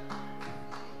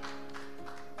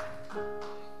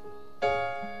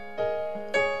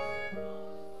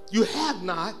 You have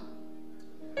not,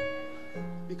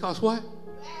 because what?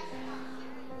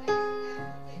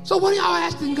 So what are y'all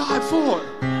asking God for?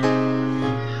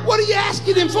 What are you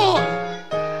asking him for?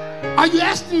 Are you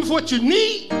asking him for what you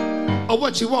need or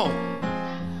what you want?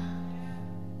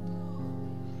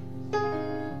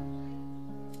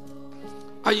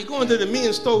 Are you going to the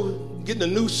men's store getting a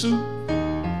new suit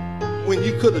when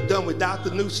you could have done without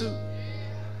the new suit?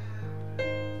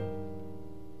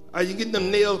 Are you getting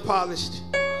them nails polished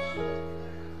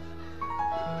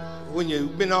when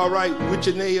you've been all right with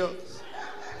your nails?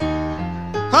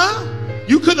 Huh?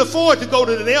 You could afford to go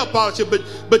to the nail polisher,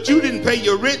 but you didn't pay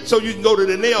your rent so you can go to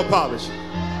the nail polisher.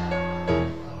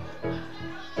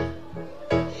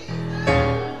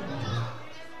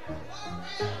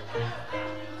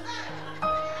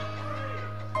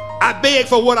 I beg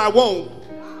for what I want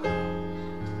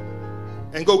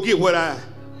and go get what I.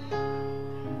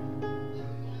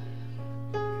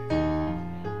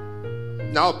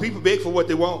 Now people beg for what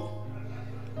they want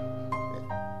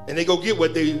and they go get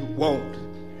what they want,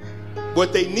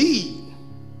 what they need.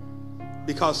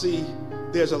 Because see,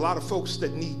 there's a lot of folks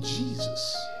that need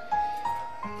Jesus.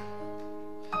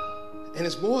 And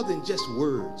it's more than just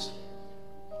words.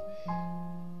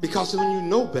 Because when you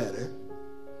know better,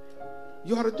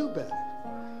 you ought to do better.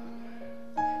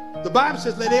 The Bible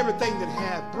says, let everything that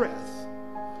have breath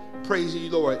praise ye,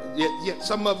 Lord. Yet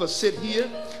some of us sit here,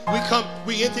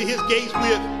 we enter his gates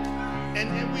with,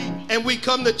 and we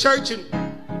come to church and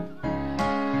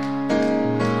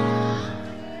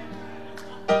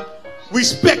we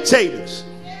spectators.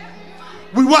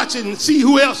 We watch it and see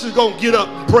who else is going to get up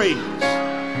and praise.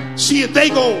 See if they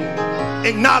going to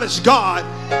acknowledge God.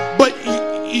 But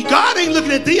God ain't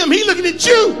looking at them. He looking at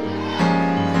you.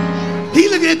 He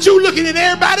looking at you, looking at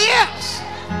everybody else.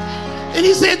 And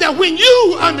he said that when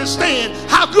you understand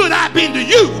how good I've been to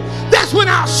you, that's when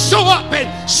I'll show up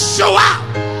and show out.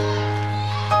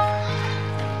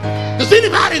 Does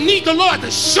anybody need the Lord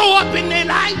to show up in their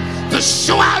life, to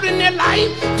show out in their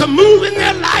life, to move in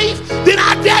their life? Then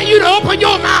I dare you to open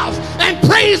your mouth and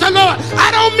praise the Lord.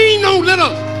 I don't mean no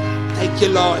little, thank you,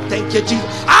 Lord, thank you, Jesus.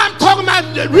 I'm talking about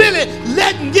really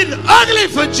getting ugly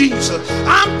for Jesus.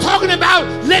 I'm talking about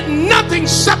letting nothing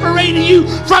separate you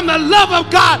from the love of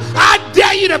God. I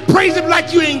dare you to praise him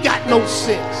like you ain't got no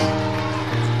sense.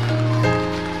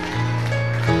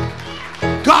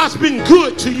 God's been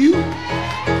good to you.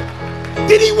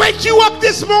 Did he wake you up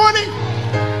this morning?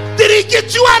 Did he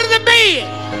get you out of the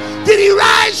bed? Did he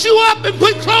rise you up and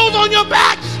put clothes on your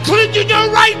back, cleanse you in your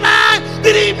right mind?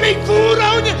 Did he make food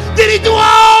on you? Did he do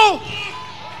all?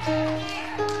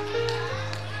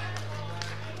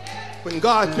 When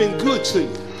God's been good to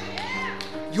you,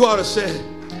 you ought to say,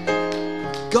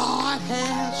 God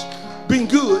has been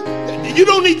good. You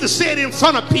don't need to say it in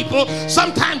front of people.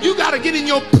 Sometimes you got to get in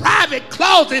your private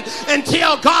closet and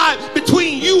tell God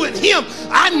between you and him,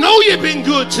 I know you've been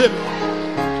good to me.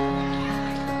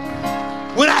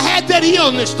 When I had that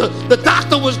illness, the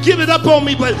doctor was giving up on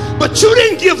me, but you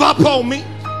didn't give up on me.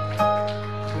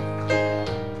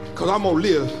 Because I'm going to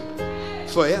live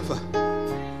forever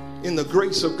in the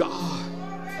grace of God.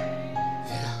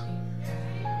 Yeah.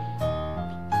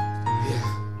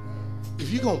 If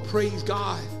you're going to praise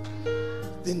God,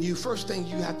 then first thing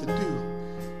you have to do,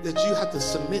 that you have to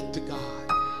submit to God.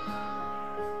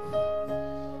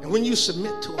 And when you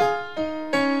submit to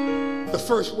him, the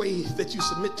first way that you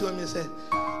submit to him is that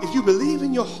if you believe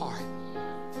in your heart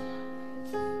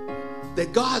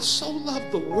that God so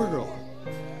loved the world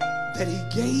that he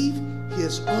gave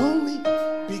his only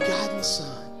begotten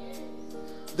son,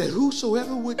 that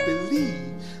whosoever would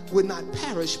believe would not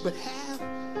perish but have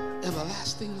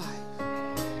everlasting life.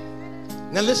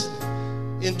 Now listen,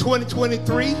 in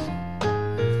 2023,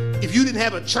 if you didn't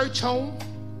have a church home,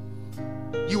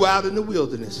 you were out in the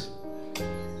wilderness.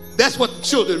 That's what the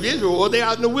children of Israel were. They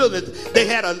out in the wilderness. They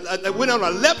had they went on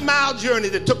an 11-mile journey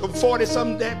that took them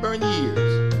 40-something burn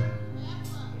years.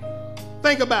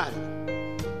 Think about it.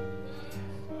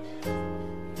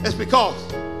 That's because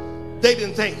they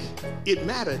didn't think it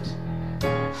mattered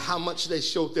how much they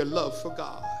showed their love for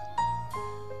God.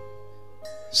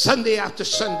 Sunday after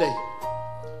Sunday,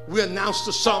 we announced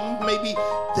to some maybe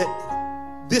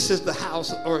that this is the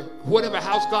house, or whatever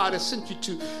house God has sent you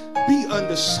to, be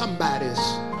under somebody's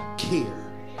care.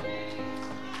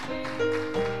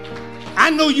 I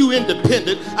know you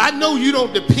independent. I know you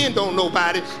don't depend on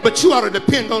nobody, but you ought to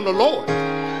depend on the Lord.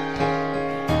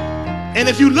 And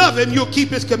if you love him, you'll keep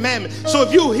his commandment. So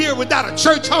if you're here without a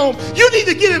church home, you need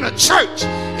to get in a church.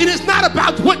 And it's not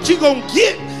about what you're going to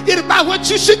get. It's about what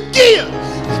you should give.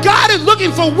 God is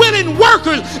looking for willing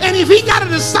workers. And if he got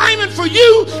an assignment for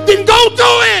you, then go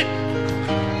do it.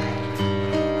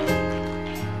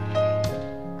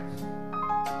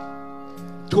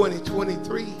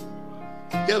 (2023)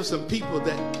 there were some people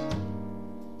that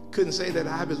couldn't say that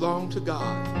I belong to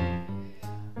God.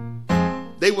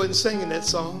 They wasn't singing that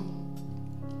song,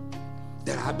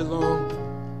 that I belong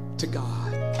to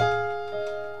God.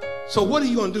 So what are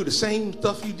you going to do? The same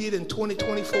stuff you did in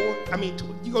 2024? I mean,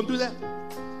 you going to do that?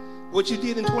 What you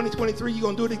did in 2023, you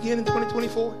going to do it again in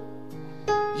 2024?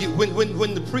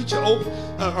 When the preacher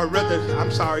or rather,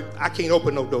 I'm sorry, I can't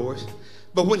open no doors.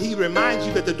 But when he reminds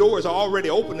you that the doors are already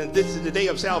open and this is the day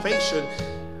of salvation,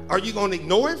 are you going to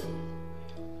ignore it?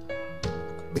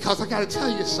 Because I got to tell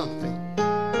you something.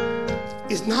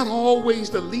 It's not always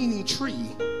the leaning tree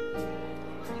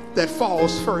that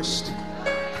falls first.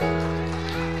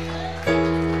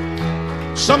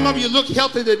 Some of you look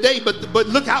healthy today, but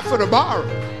look out for tomorrow.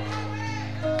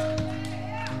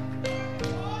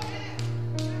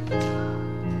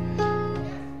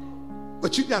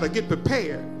 But you got to get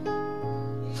prepared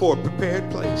for a prepared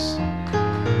place.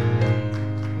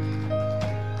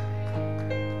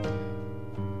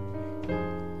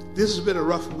 This has been a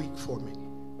rough week for me.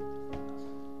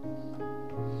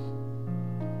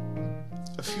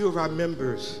 A few of our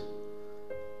members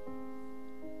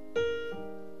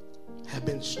have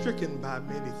been stricken by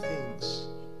many things.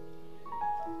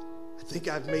 I think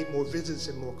I've made more visits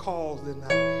and more calls than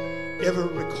I ever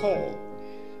recall.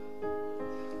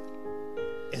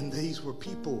 And these were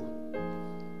people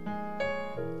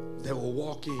that were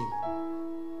walking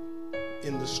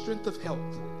in the strength of health,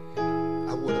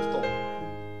 I would have thought.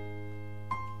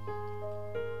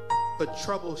 But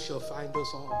trouble shall find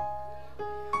us all.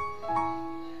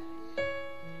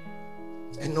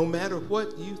 And no matter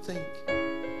what you think,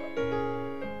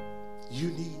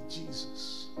 you need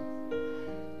Jesus.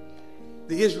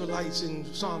 The Israelites in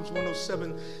Psalms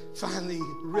 107 finally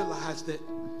realized that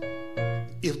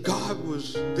if God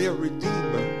was their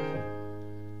Redeemer,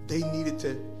 they needed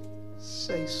to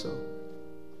say so.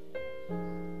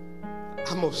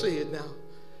 I'm going to say it now.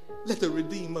 Let the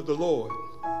Redeemer of the Lord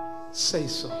say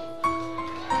so.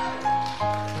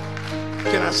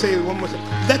 Can I say it one more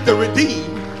time? Let the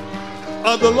Redeemer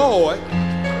of the Lord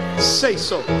say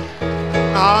so.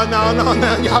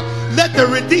 No, y'all. Let the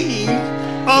redeemed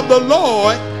of the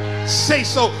Lord say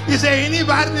so. Is there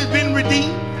anybody that's been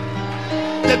redeemed?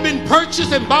 That's been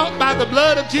purchased and bought by the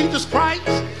blood of Jesus Christ?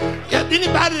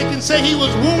 Anybody that can say he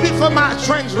was wounded for my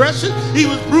transgression, he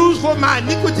was bruised for my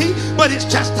iniquity, but his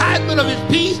chastisement of his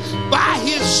peace, by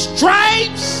his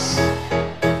stripes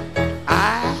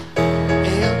I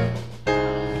am.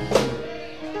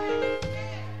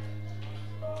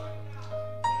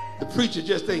 The preacher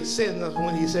just ain't said nothing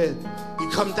when he said he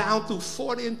come down through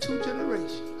 42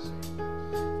 generations.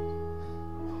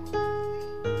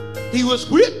 He was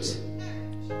whipped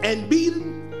and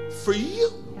beaten for you.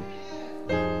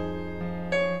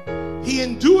 He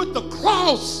endured the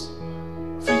cross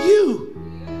for you.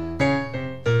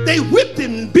 They whipped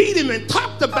him and beat him and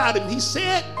talked about him. He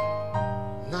said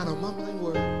not a mumbling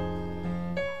word.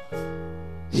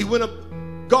 He went up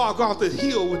Golgotha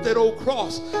hill with that old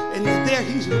cross, and there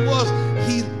he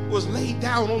was laid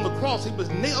down on the cross. He was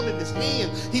nailed in his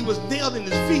hands, he was nailed in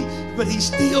his feet, but he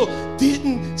still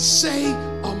didn't say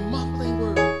a mumbling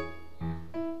word.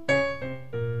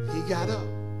 He got up.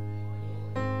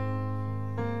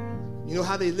 You know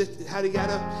how he got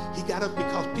up? He got up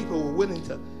because people were willing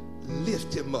to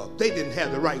lift him up. They didn't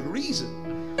have the right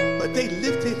reason, but they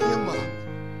lifted him up.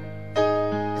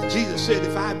 And Jesus said,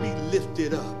 if I be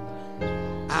lifted up,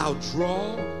 I'll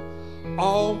draw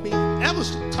all men. That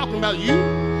was talking about you,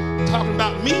 talking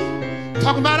about me,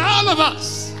 talking about all of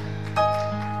us.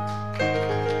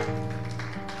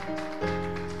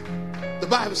 The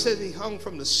Bible says he hung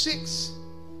from the 6th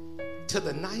to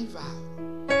the 9th hour.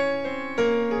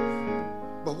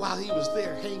 But while he was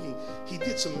there hanging, he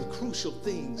did some crucial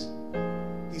things.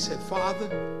 He said, Father,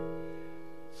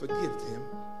 forgive them,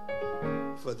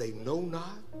 for they know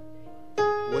not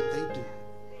what they do.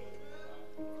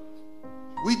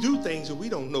 We do things and we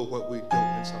don't know what we're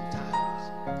doing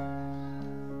sometimes.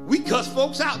 We cuss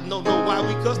folks out and don't know why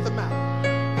we cuss them out.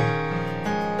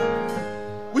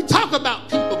 We talk about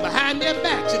people behind their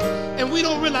backs and we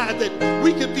don't realize that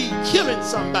we could be killing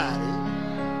somebody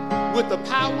with the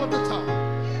power of the tongue.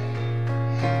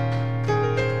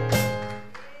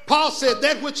 Paul said,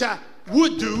 that which I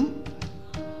would do,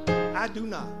 I do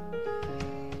not.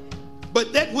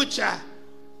 But that which I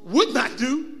would not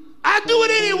do, I do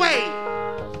it anyway.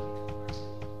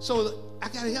 So I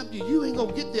got to help you. You ain't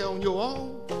going to get there on your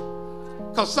own.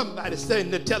 Because somebody's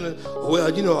standing there telling, well,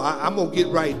 you know, I'm going to get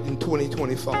right in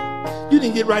 2024. You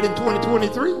didn't get right in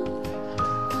 2023.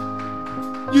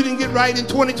 You didn't get right in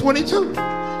 2022.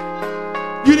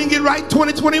 You didn't get right in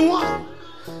 2021.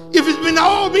 If it's been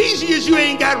all these years you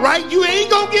ain't got right, you ain't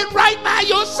going to get right by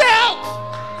yourself.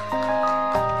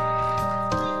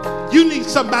 You need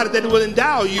somebody that will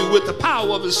endow you with the power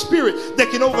of the Spirit that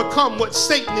can overcome what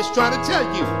Satan is trying to tell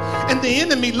you. And the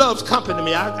enemy loves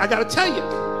company. I got to tell you.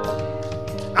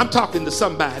 I'm talking to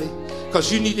somebody because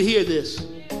you need to hear this.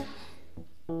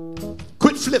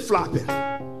 Quit flip-flopping.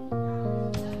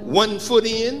 One foot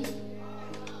in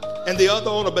and the other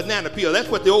on a banana peel. That's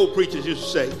what the old preachers used to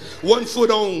say. 1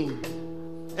 foot on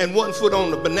and 1 foot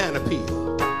on the banana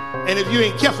peel. And if you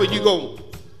ain't careful, you go.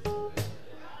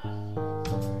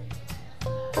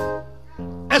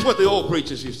 That's what the old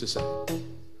preachers used to say.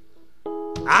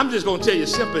 I'm just going to tell you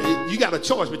simply, you got a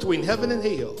choice between heaven and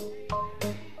hell.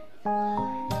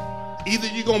 Either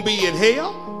you're going to be in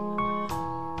hell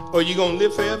or you're going to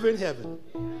live forever in heaven.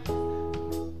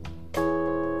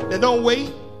 Now don't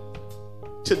wait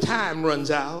till time runs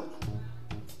out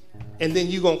and then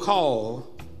you're going to call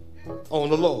on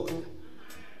the Lord.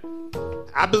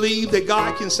 I believe that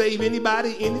God can save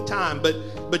anybody anytime,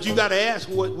 but you got to ask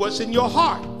what's in your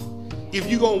heart if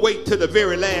you're going to wait till the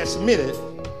very last minute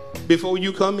before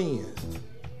you come in.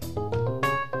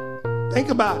 Think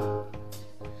about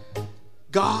it.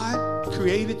 God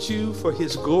created you for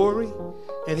his glory,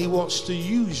 and he wants to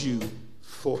use you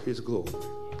for his glory.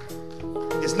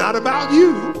 It's not about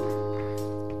you,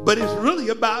 but it's really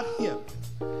about him.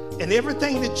 And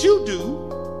everything that you do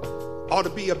ought to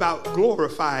be about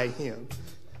glorifying him.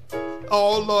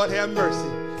 Oh, Lord, have mercy.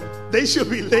 They should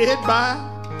be led by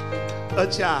a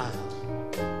child.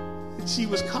 And she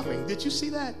was coming. Did you see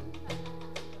that?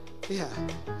 Yeah.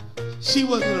 She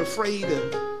wasn't afraid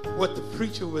of what the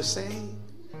preacher was saying.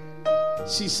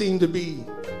 She seemed to be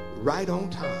right on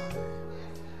time.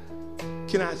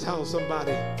 Can I tell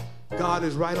somebody, God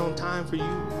is right on time for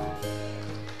you?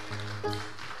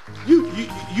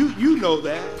 You know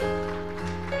that.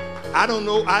 I don't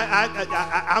know.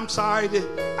 I'm sorry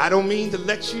that I don't mean to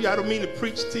lecture you. I don't mean to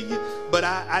preach to you, but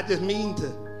I just mean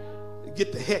to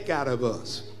get the heck out of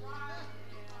us.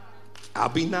 I'll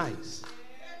be nice.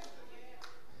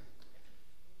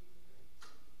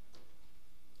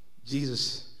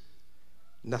 Jesus,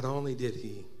 not only did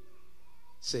he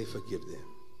say forgive them,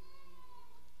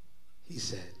 he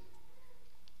said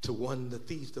to one, the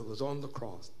thief that was on the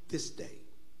cross, this day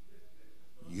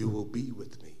you will be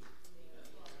with me.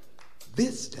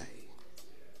 This day,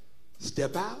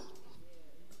 step out,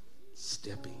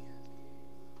 step in.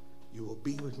 You will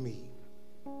be with me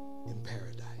in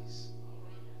paradise.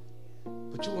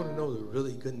 But you want to know the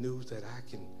really good news that I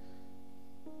can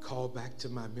call back to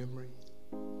my memory?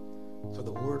 For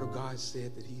the word of God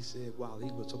said that he said while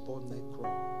he was upon that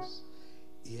cross,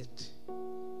 it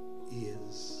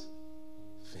is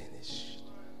finished.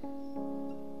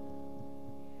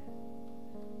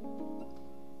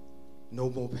 No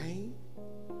more pain,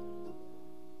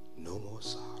 no more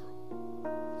sorrow.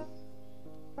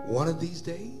 One of these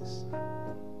days,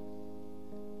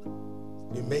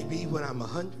 it may be when I'm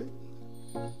 100,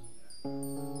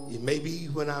 it may be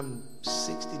when I'm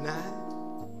 69,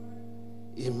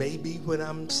 it may be when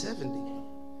I'm 70,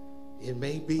 it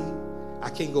may be, I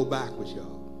can't go backwards,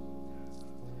 y'all.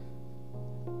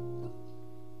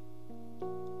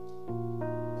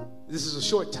 This is a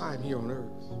short time here on earth.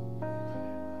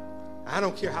 I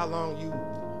don't care how long you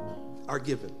are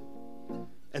given.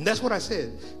 And that's what I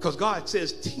said. Because God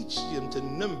says, teach them to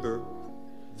number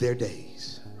their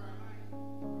days.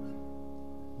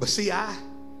 But see, I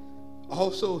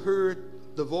also heard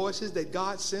the voices that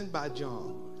God sent by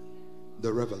John,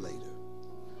 the Revelator.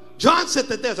 John said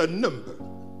that there's a number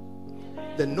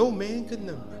that no man could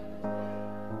number.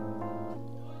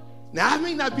 Now, I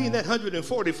may not be in that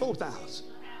 144,000.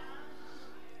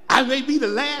 I may be the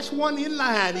last one in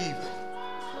line even.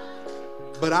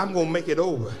 But I'm going to make it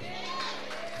over.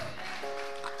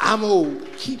 I'm going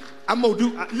to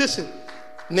do, listen,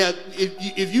 now,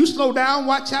 if you slow down,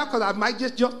 watch out, because I might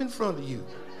just jump in front of you.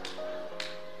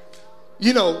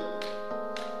 You know,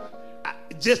 I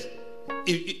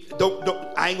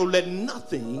ain't going to let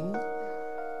nothing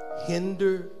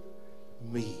hinder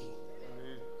me.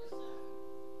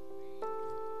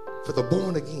 For the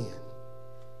born again,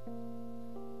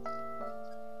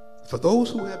 for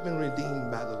those who have been redeemed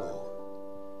by the Lord,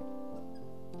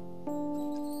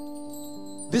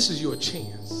 This is your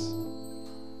chance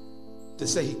to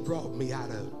say, he brought me out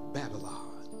of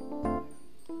Babylon.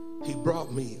 He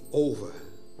brought me over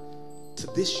to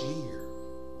this year.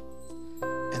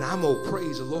 And I'm going to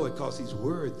praise the Lord because he's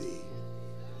worthy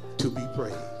to be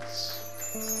praised.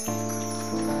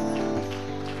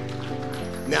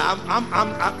 Now, I'm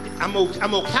going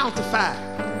to count to 5.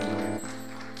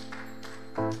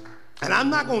 And I'm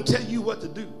not going to tell you what to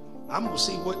do. I'm going to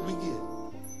see what we get.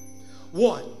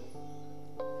 1,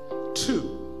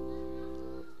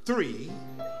 2, 3,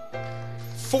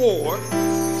 4.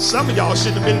 Some of y'all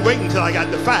shouldn't have been waiting until I got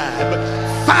to 5, but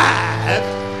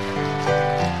 5.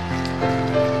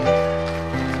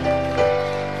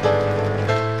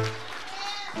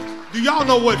 Do y'all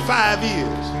know what 5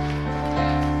 is?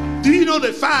 Do you know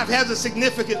that 5 has a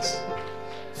significance?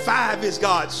 5 is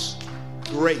God's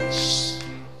grace.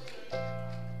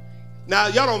 Now,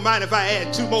 y'all don't mind if I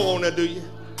add 2 more on there, do you?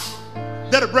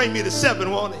 That'll bring me to 7,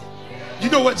 won't it? You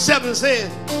know what 7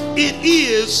 says? It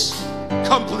is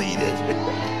completed.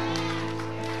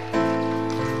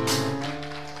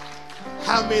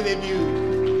 How many of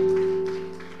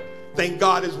you think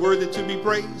God is worthy to be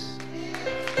praised?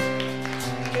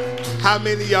 How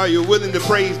many of y'all are willing to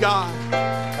praise God?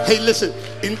 Hey, listen,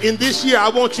 in this year, I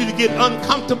want you to get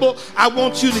uncomfortable. I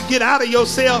want you to get out of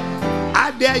yourself.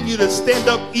 I dare you to stand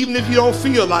up, even if you don't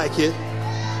feel like it,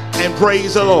 and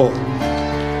praise the Lord.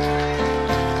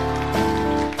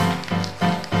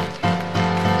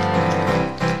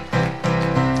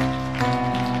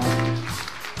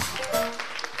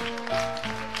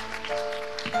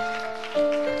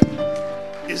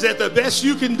 Is that the best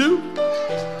you can do?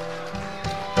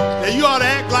 Now you ought to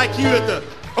act like you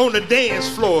on the dance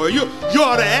floor. You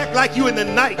ought to act like you in the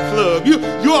nightclub.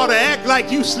 You ought to act like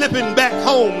you slipping back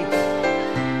home.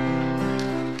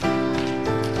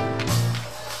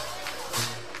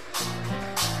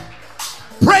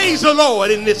 Praise the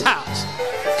Lord in this house.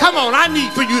 Come on, I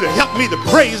need for you to help me to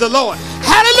praise the Lord.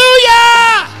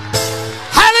 Hallelujah!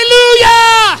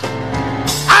 Hallelujah!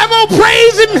 I'm going to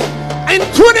praise him. In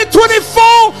 2024,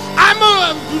 I'm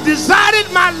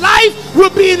decided my life will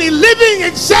be a living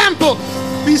example.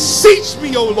 Beseech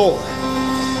me, O Lord,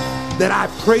 that I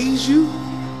praise you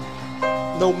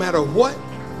no matter what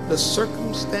the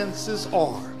circumstances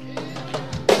are,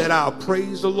 that I'll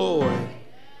praise the Lord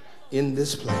in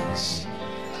this place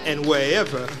and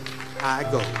wherever I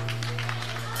go.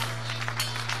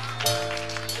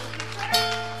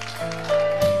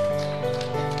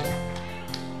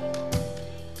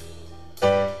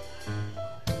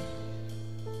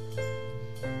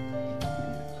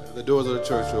 The doors of the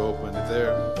church are open. If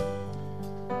there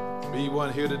be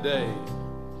one here today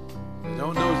that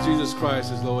don't know Jesus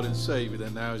Christ as Lord and Savior,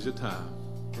 then now is your time.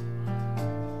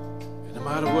 And no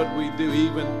matter what we do,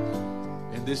 even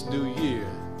in this new year,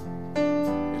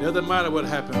 it doesn't matter what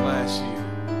happened last year,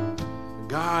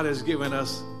 God has given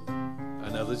us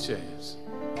another chance.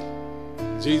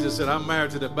 Jesus said, I'm married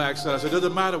to the backside. So it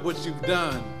doesn't matter what you've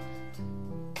done,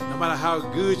 no matter how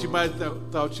good you might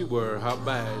have thought you were, how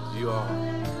bad you are.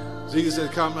 Jesus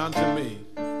said, come unto me,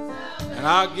 and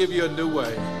I'll give you a new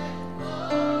way.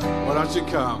 Why don't you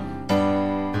come?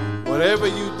 Whatever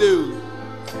you do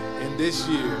in this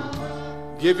year,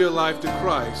 give your life to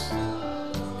Christ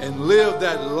and live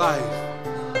that life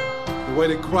the way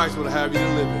that Christ would have you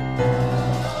to live it.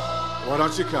 Why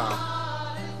don't you come?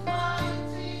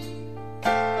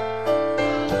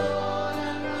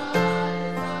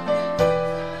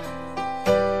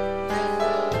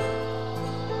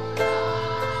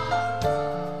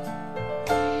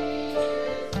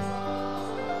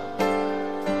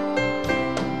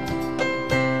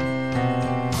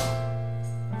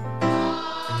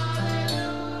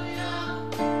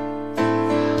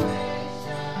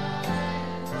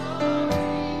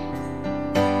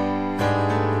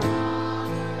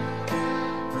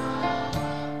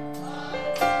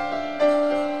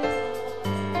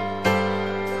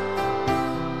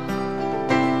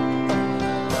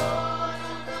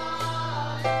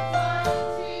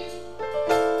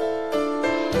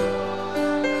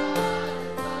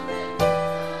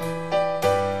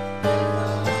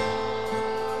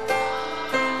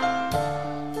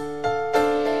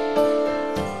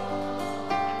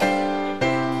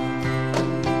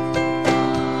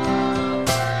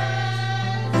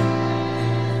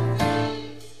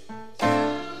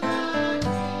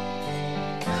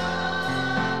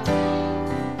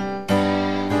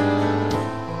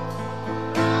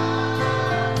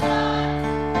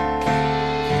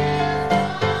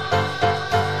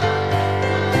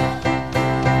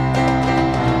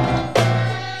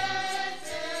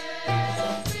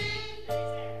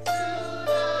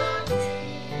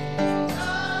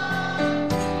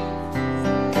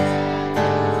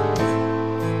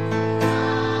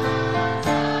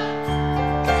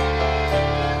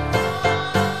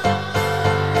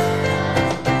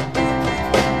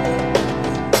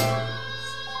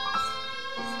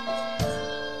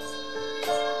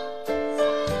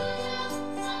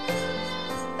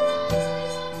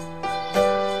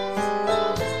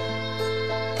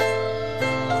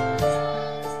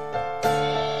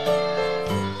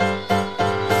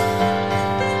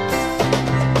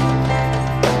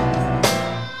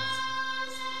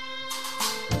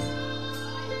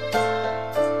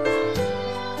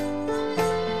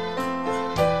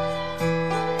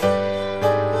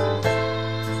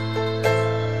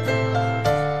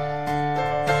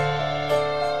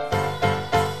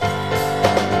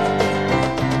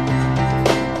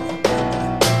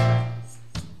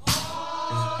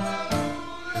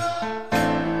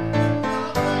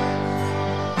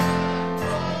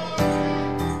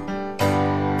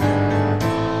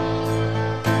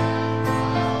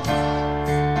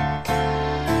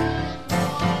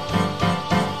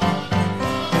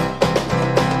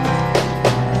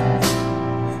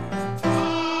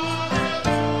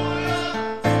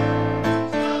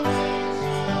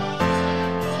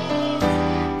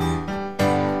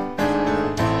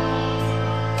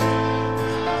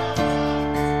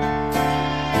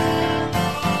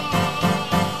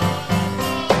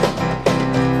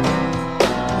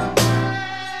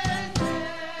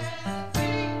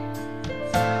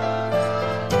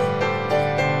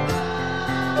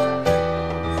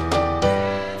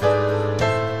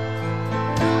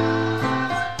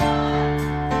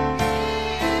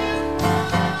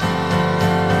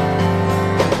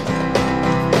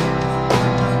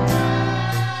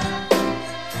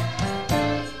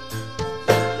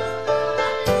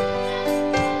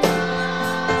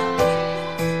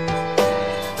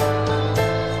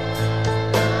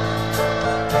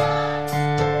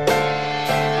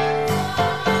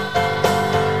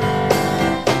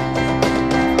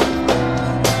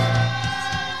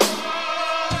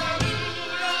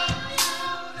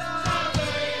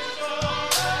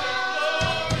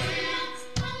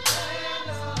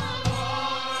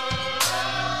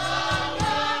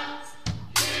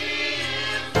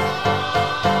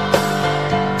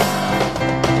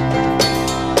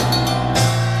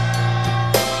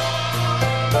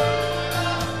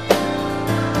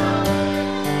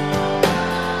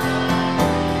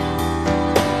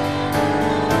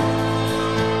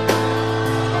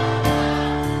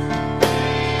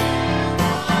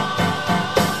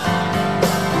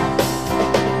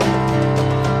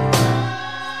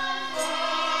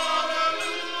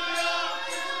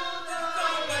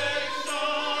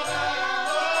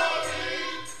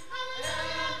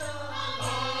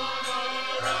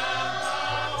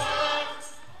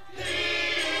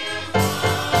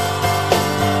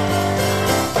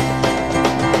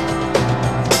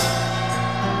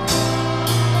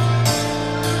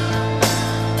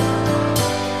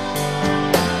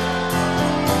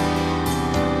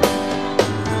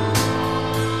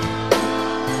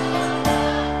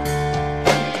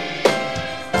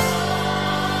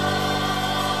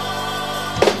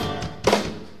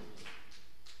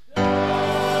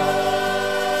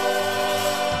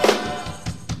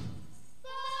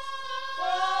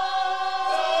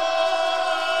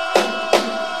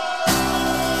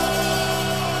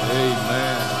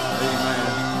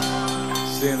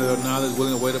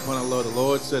 Willing to wait upon our Lord. The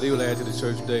Lord said he will add to the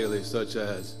church daily, such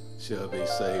as shall be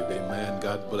saved. Amen.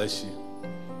 God bless you.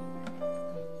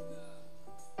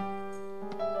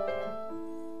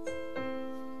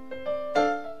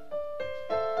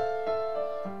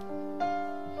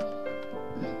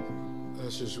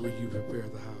 Ushers, will you prepare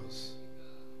the house?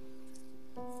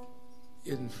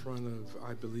 In front of,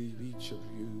 I believe, each of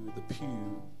you, the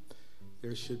pew,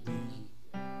 there should be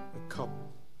a cup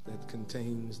that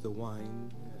contains the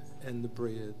wine and the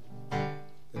bread that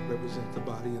represent the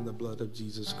body and the blood of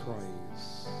Jesus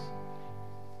Christ.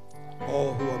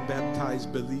 All who are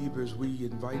baptized believers, we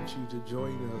invite you to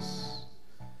join us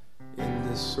in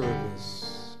this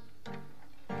service.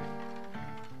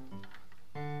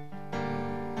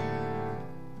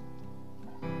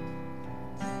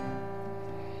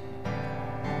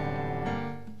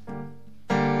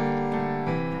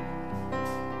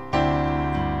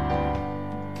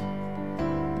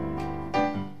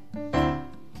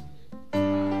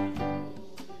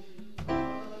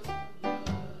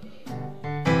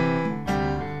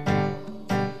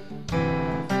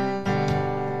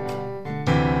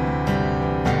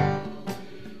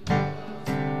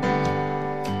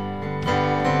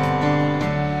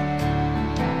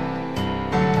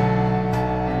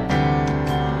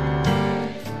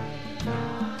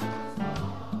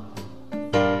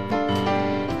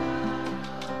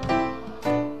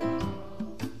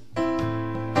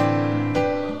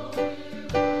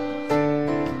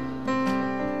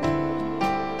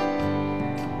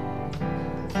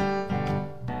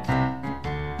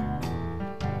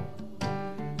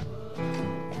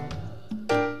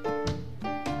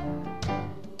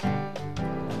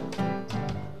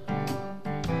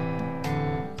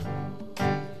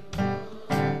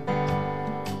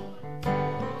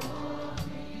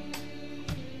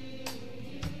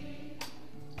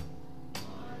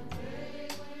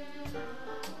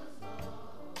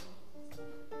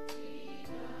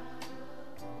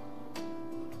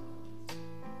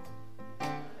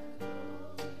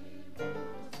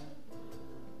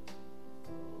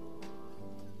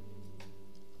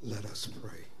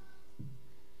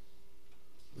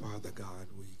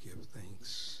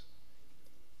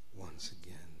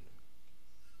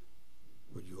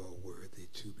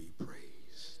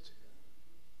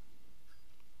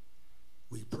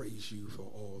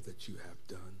 that you have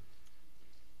done,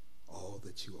 all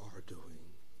that you are doing,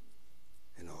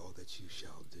 and all that you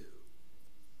shall do.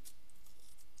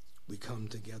 We come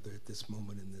together at this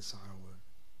moment in this hour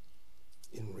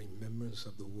in remembrance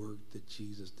of the work that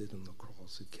Jesus did on the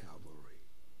cross at Calvary,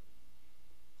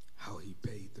 how he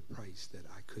paid the price that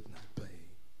I could not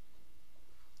pay,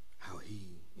 how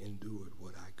he endured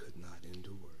what I could not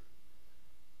endure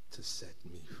to set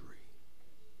me free.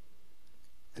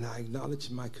 And I acknowledge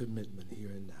my commitment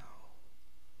here and now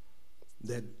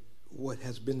that what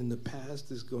has been in the past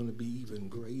is going to be even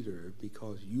greater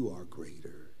because you are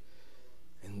greater,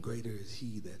 and greater is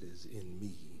he that is in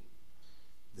me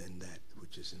than that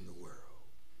which is in the world.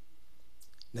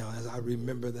 Now, as I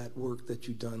remember that work that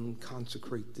you've done,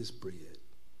 consecrate this bread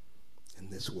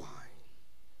and this wine.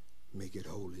 Make it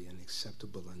holy and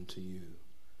acceptable unto you,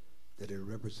 that it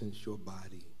represents your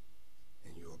body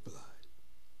and your blood.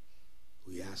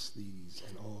 We ask these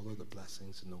and all other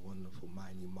blessings in the wonderful,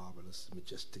 mighty, marvelous,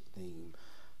 majestic name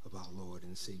of our Lord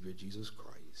and Savior Jesus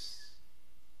Christ.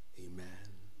 Amen,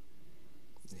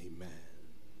 amen,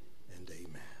 and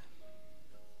amen.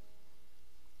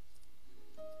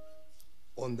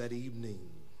 On that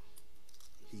evening,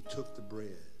 he took the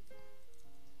bread.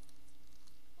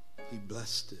 He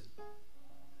blessed it.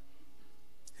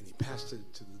 And he passed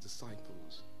it to the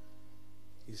disciples.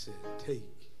 He said,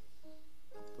 take,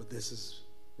 for this is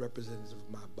representative of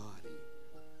my body,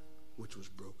 which was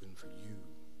broken for you.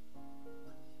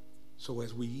 So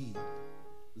as we eat,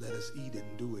 let us eat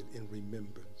and do it in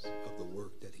remembrance of the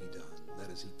work that he done. Let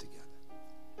us eat together.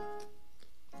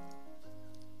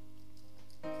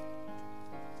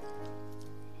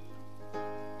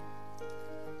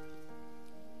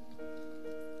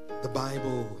 The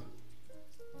Bible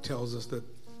tells us that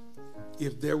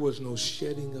if there was no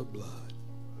shedding of blood,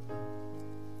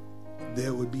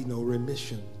 there would be no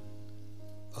remission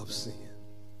of sin.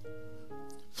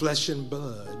 Flesh and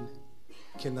blood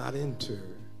cannot enter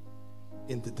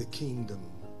into the kingdom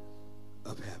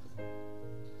of heaven.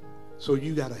 So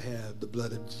you got to have the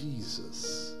blood of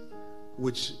Jesus,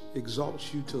 which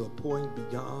exalts you to a point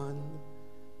beyond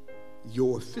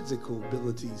your physical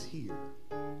abilities here.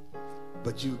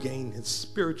 But you gain his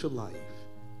spiritual life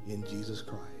in Jesus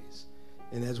Christ.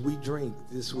 And as we drink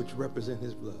this which represents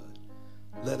his blood,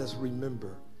 let us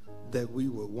remember that we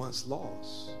were once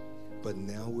lost, but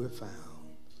now we're found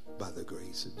by the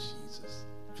grace of Jesus.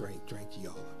 Drink ye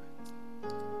all of it.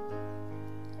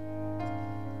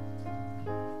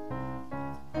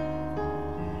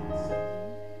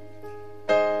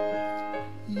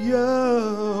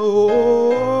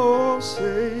 Oh,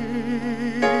 Savior,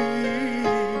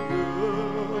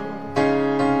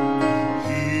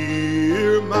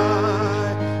 hear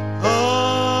my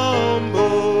humble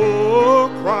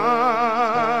cry.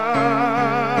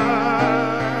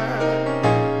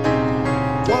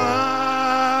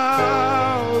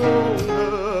 While on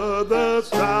others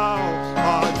thou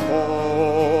art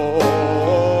calling,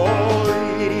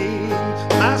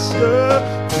 Master,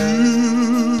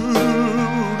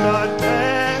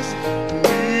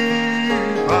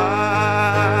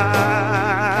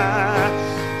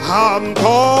 I'm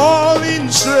calling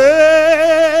Savior,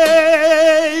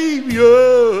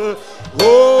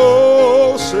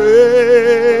 oh Savior,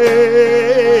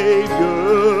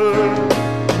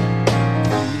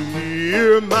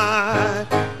 hear my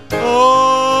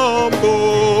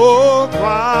humble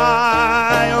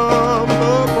cry,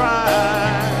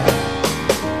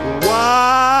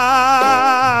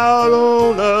 while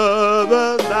on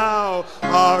others thou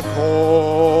art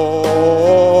calling.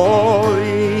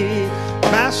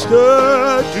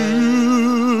 Master,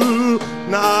 do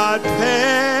not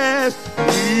pass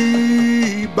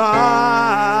me by.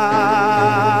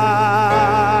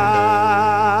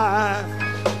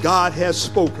 God has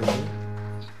spoken.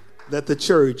 Let the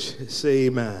church say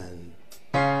amen.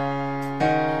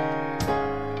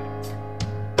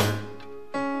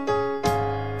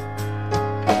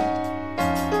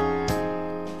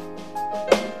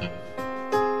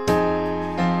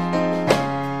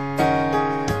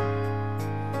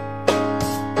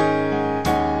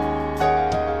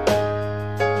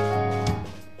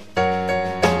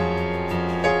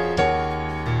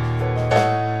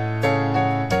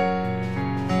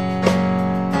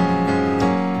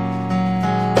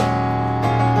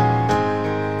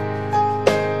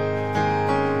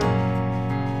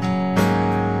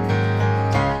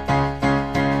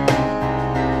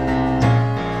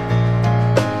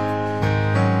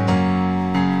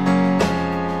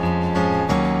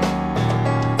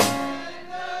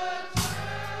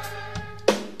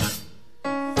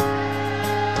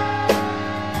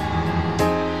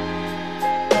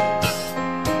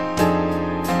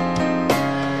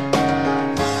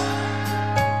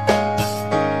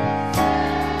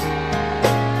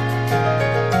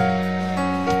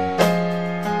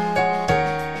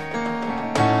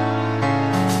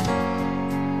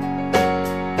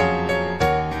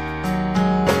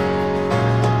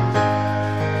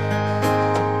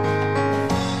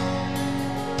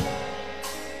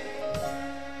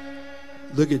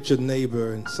 Look at your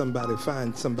neighbor and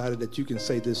find somebody that you can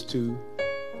say this to.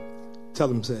 Tell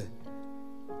them, say,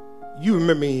 you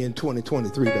remember me in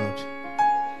 2023, don't you?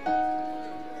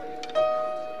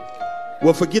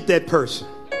 Well, forget that person,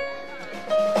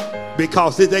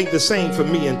 because it ain't the same for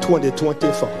me in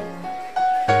 2024.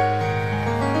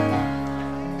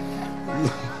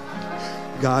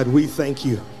 God, we thank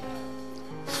you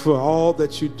for all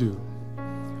that you do.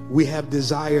 We have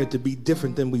desire to be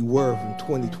different than we were in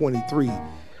 2023,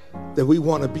 that we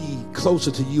want to be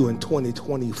closer to you in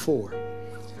 2024.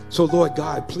 So, Lord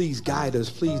God, please guide us,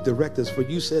 please direct us, for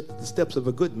you said that the steps of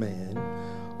a good man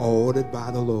are ordered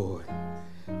by the Lord.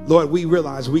 Lord, we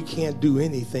realize we can't do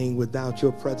anything without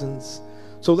your presence.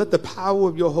 So let the power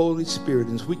of your Holy Spirit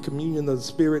and sweet communion of the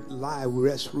Spirit lie,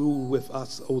 rest, rule with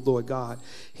us, O Lord God,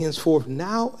 henceforth,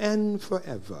 now and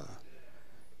forever.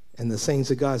 And the saints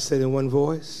of God said in one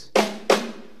voice,